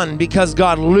won because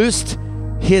God loosed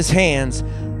his hands.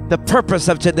 The purpose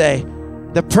of today,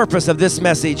 the purpose of this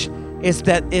message is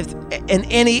that if in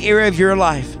any area of your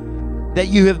life that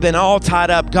you have been all tied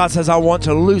up, God says, I want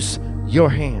to loose your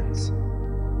hands.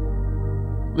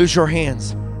 Loose your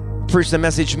hands. I preached a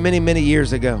message many, many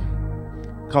years ago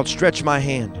called Stretch My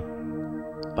Hand,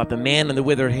 about the man and the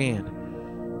withered hand.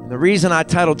 And the reason I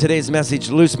titled today's message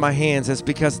Loose My Hands is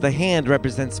because the hand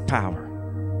represents power.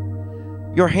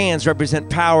 Your hands represent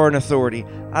power and authority.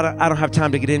 I don't have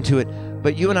time to get into it,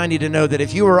 but you and I need to know that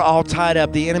if you are all tied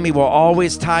up, the enemy will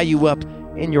always tie you up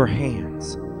in your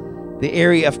hands, the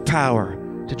area of power,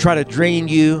 to try to drain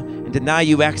you and deny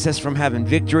you access from having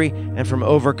victory and from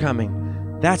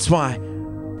overcoming. That's why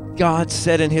God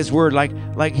said in his word,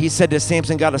 like he said to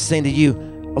Samson, God is saying to you,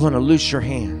 I want to loose your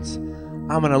hands.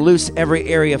 I'm going to loose every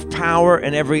area of power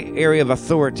and every area of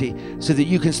authority so that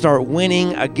you can start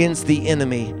winning against the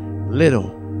enemy little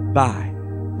by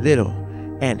little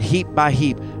and heap by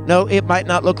heap. No, it might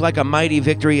not look like a mighty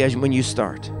victory as when you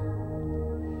start.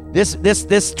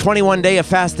 This 21 day of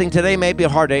fasting today may be a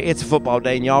hard day. It's a football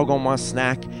day and y'all going to want to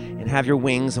snack and have your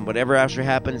wings and whatever else should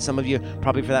happen. Some of you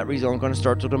probably for that reason aren't going to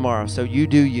start till tomorrow. So you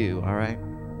do you, all right?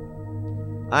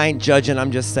 I ain't judging.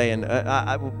 I'm just saying.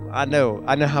 I know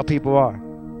how people are.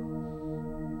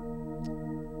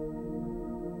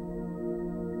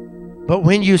 But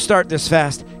when you start this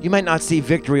fast, you might not see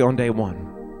victory on day 1.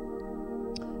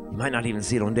 You might not even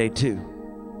see it on day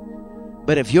 2.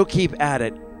 But if you'll keep at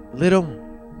it little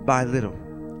by little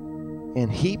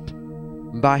and heap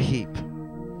by heap,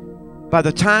 by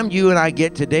the time you and I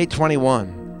get to day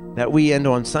 21, that we end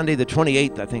on Sunday the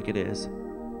 28th, I think it is,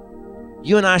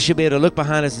 you and I should be able to look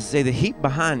behind us and say, the heap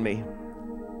behind me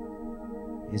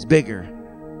is bigger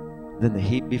than the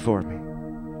heap before me.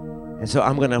 And so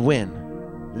I'm going to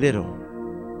win little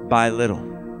by little.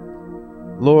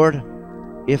 Lord,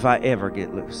 if I ever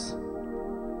get loose.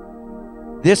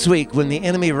 This week, when the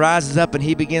enemy rises up and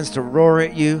he begins to roar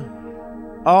at you,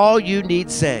 all you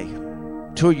need say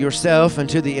to yourself and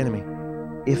to the enemy,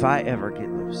 if I ever get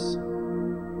loose,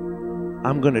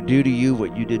 I'm going to do to you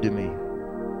what you did to me.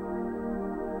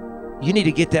 You need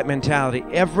to get that mentality.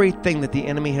 Everything that the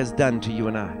enemy has done to you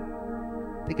and I.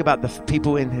 Think about the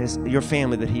people in your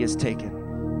family that he has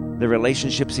taken, the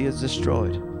relationships he has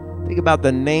destroyed. Think about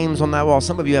the names on that wall.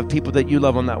 Some of you have people that you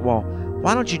love on that wall.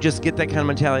 Why don't you just get that kind of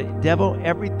mentality? Devil,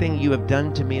 everything you have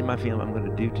done to me and my family, I'm going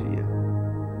to do to you.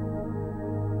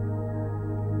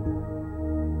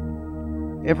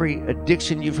 Every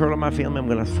addiction you've hurled on my family, I'm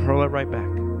going to hurl it right back.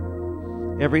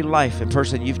 Every life and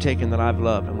person you've taken that I've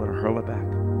loved, I'm going to hurl it back.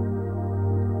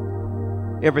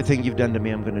 Everything you've done to me,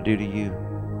 I'm going to do to you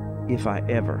if I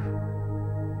ever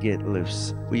get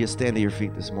loose. Will you stand to your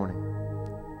feet this morning?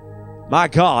 My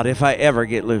God, if I ever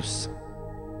get loose.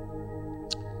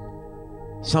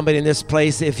 Somebody in this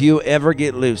place, if you ever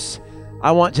get loose,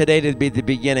 I want today to be the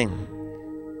beginning,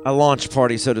 a launch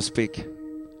party, so to speak,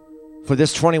 for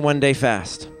this 21-day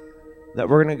fast that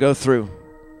we're going to go through.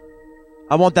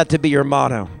 I want that to be your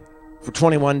motto for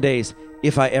 21 days,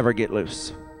 if I ever get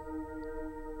loose.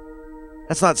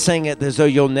 That's not saying it as though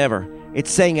you'll never.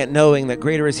 It's saying it knowing that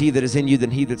greater is he that is in you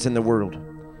than he that's in the world.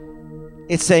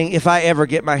 It's saying if I ever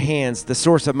get my hands, the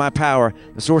source of my power,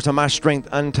 the source of my strength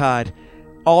untied,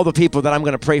 all the people that I'm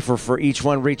going to pray for each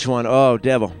one, reach one. Oh,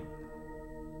 devil.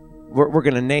 We're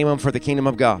going to name them for the kingdom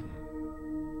of God.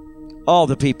 All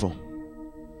the people.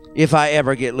 If I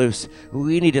ever get loose.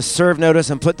 We need to serve notice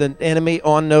and put the enemy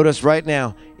on notice right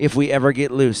now if we ever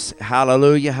get loose.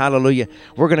 Hallelujah, hallelujah.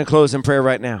 We're going to close in prayer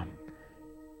right now.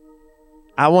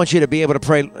 I want you to be able to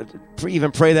pray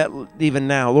that even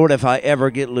now. Lord, if I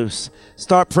ever get loose.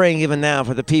 Start praying even now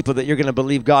for the people that you're going to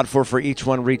believe God for each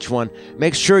one, reach one.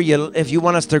 Make sure if you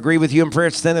want us to agree with you in prayer,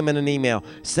 send them in an email.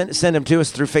 Send them to us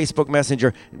through Facebook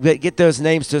Messenger. Get those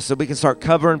names to us so we can start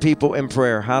covering people in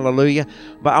prayer. Hallelujah.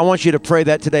 But I want you to pray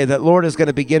that today, that Lord is going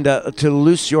to begin to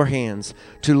loose your hands,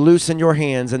 to loosen your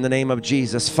hands in the name of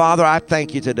Jesus. Father, I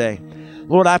thank you today.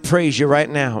 Lord, I praise you right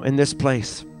now in this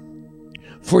place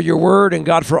for your word, and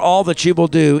God, for all that you will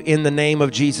do in the name of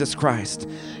Jesus Christ.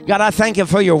 God, I thank you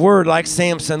for your word like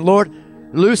Samson. Lord,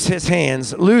 loose his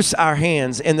hands, loose our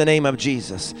hands in the name of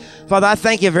Jesus. Father, I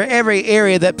thank you for every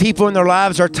area that people in their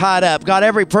lives are tied up. God,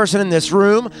 every person in this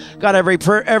room, God, every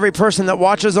person that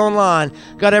watches online,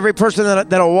 God, every person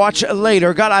that'll watch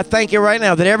later, God, I thank you right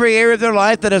now that every area of their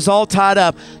life that is all tied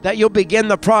up, that you'll begin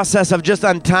the process of just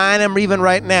untying them even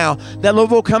right now, that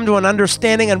Lord will come to an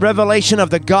understanding and revelation of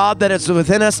the God that is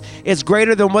within us is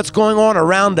greater than what's going on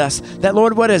around us. That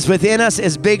Lord, what is within us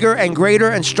is bigger and greater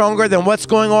and stronger than what's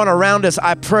going on around us.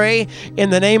 I pray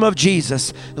in the name of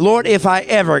Jesus, Lord, if I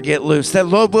ever get loose, that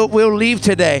Lord, we'll leave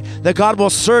today, that God will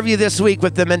serve you this week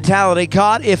with the mentality,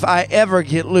 God, if I ever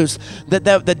get loose, that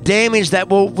the damage that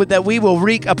we will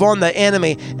wreak upon the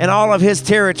enemy and all of his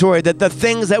territory, that the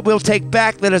things that we'll take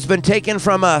back that has been taken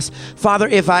from us, Father,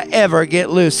 if I ever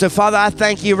get loose. So Father, I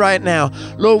thank you right now.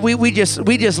 Lord, we just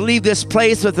leave this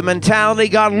place with the mentality,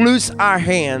 God, loose our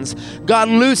hands. God,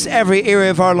 loose every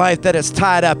area of our life that is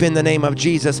tied up in the name of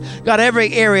Jesus. God,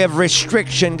 every area of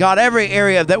restriction, God, every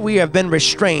area that we have been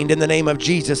restrained in the name of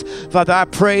Jesus. Father, I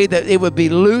pray that it would be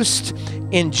loosed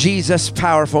in Jesus'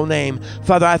 powerful name.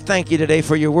 Father, I thank you today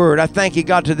for your word. I thank you,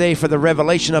 God, today for the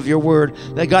revelation of your word,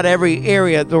 that God, every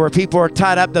area where people are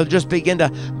tied up, they'll just begin to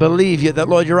believe you, that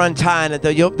Lord, you're untying it.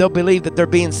 They'll believe that they're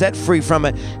being set free from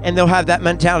it, and they'll have that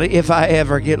mentality, if I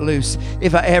ever get loose,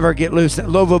 that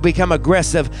Lord will become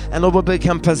aggressive, and Lord will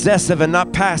become possessive and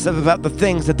not passive about the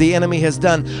things that the enemy has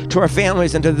done to our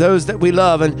families and to those that we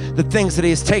love and the things that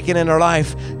he has taken in our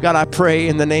life. God, I pray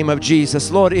in the name of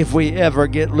Jesus, Lord, if we ever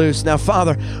get loose. Now, Father,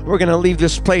 we're going to leave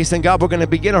this place, and God, we're going to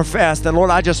begin our fast. And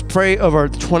Lord, I just pray over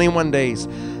 21 days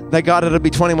that God, it'll be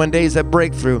 21 days of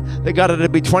breakthrough, that God, it'll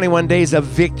be 21 days of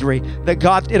victory, that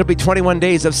God, it'll be 21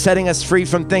 days of setting us free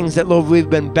from things that, Lord, we've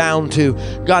been bound to.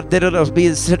 God, that it'll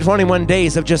be 21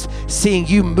 days of just seeing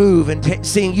you move and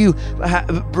seeing you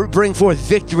bring forth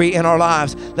victory in our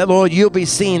lives, that, Lord, you'll be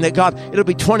seen, that, God, it'll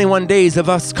be 21 days of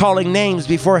us calling names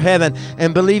before heaven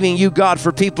and believing you, God,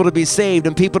 for people to be saved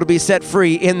and people to be set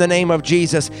free in the name of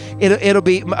Jesus. It'll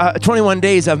be 21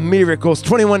 days of miracles,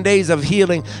 21 days of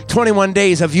healing, 21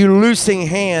 days of you loosing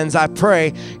hands, I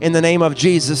pray in the name of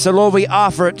Jesus. So Lord, we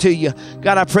offer it to you.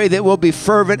 God, I pray that we'll be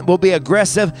fervent, we'll be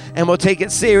aggressive, and we'll take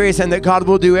it serious, and that God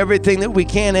will do everything that we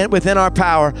can within our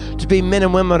power to be men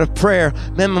and women of prayer,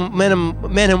 men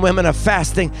and women of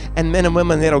fasting, and men and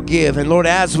women that'll give. And Lord,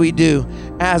 as we do,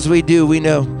 we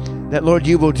know that, Lord,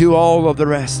 you will do all of the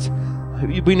rest.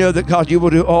 We know that, God, you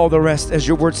will do all the rest. As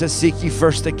your word says, seek ye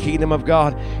first the kingdom of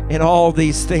God, and all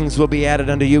these things will be added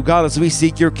unto you. God, as we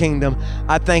seek your kingdom,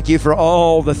 I thank you for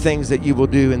all the things that you will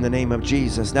do in the name of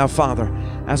Jesus. Now, Father,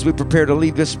 as we prepare to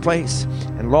leave this place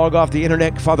and log off the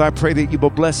internet, Father, I pray that you will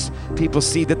bless people's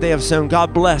seed that they have sown.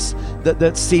 God, bless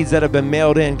the seeds that have been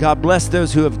mailed in. God, bless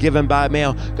those who have given by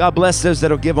mail. God, bless those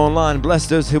that will give online. Bless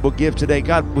those who will give today.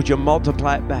 God, would you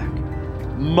multiply it back?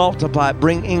 Multiply it,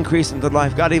 bring increase into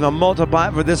life. God, even multiply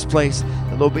it for this place,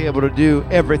 and they'll be able to do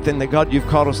everything that, God, you've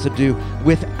called us to do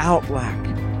without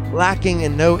lacking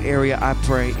in no area, I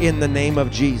pray, in the name of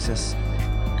Jesus.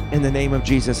 In the name of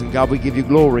Jesus. And God, we give you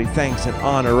glory, thanks, and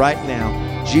honor right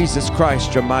now. Jesus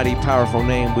Christ, your mighty, powerful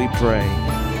name, we pray.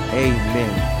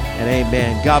 Amen and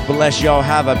amen. God bless y'all.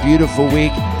 Have a beautiful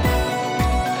week.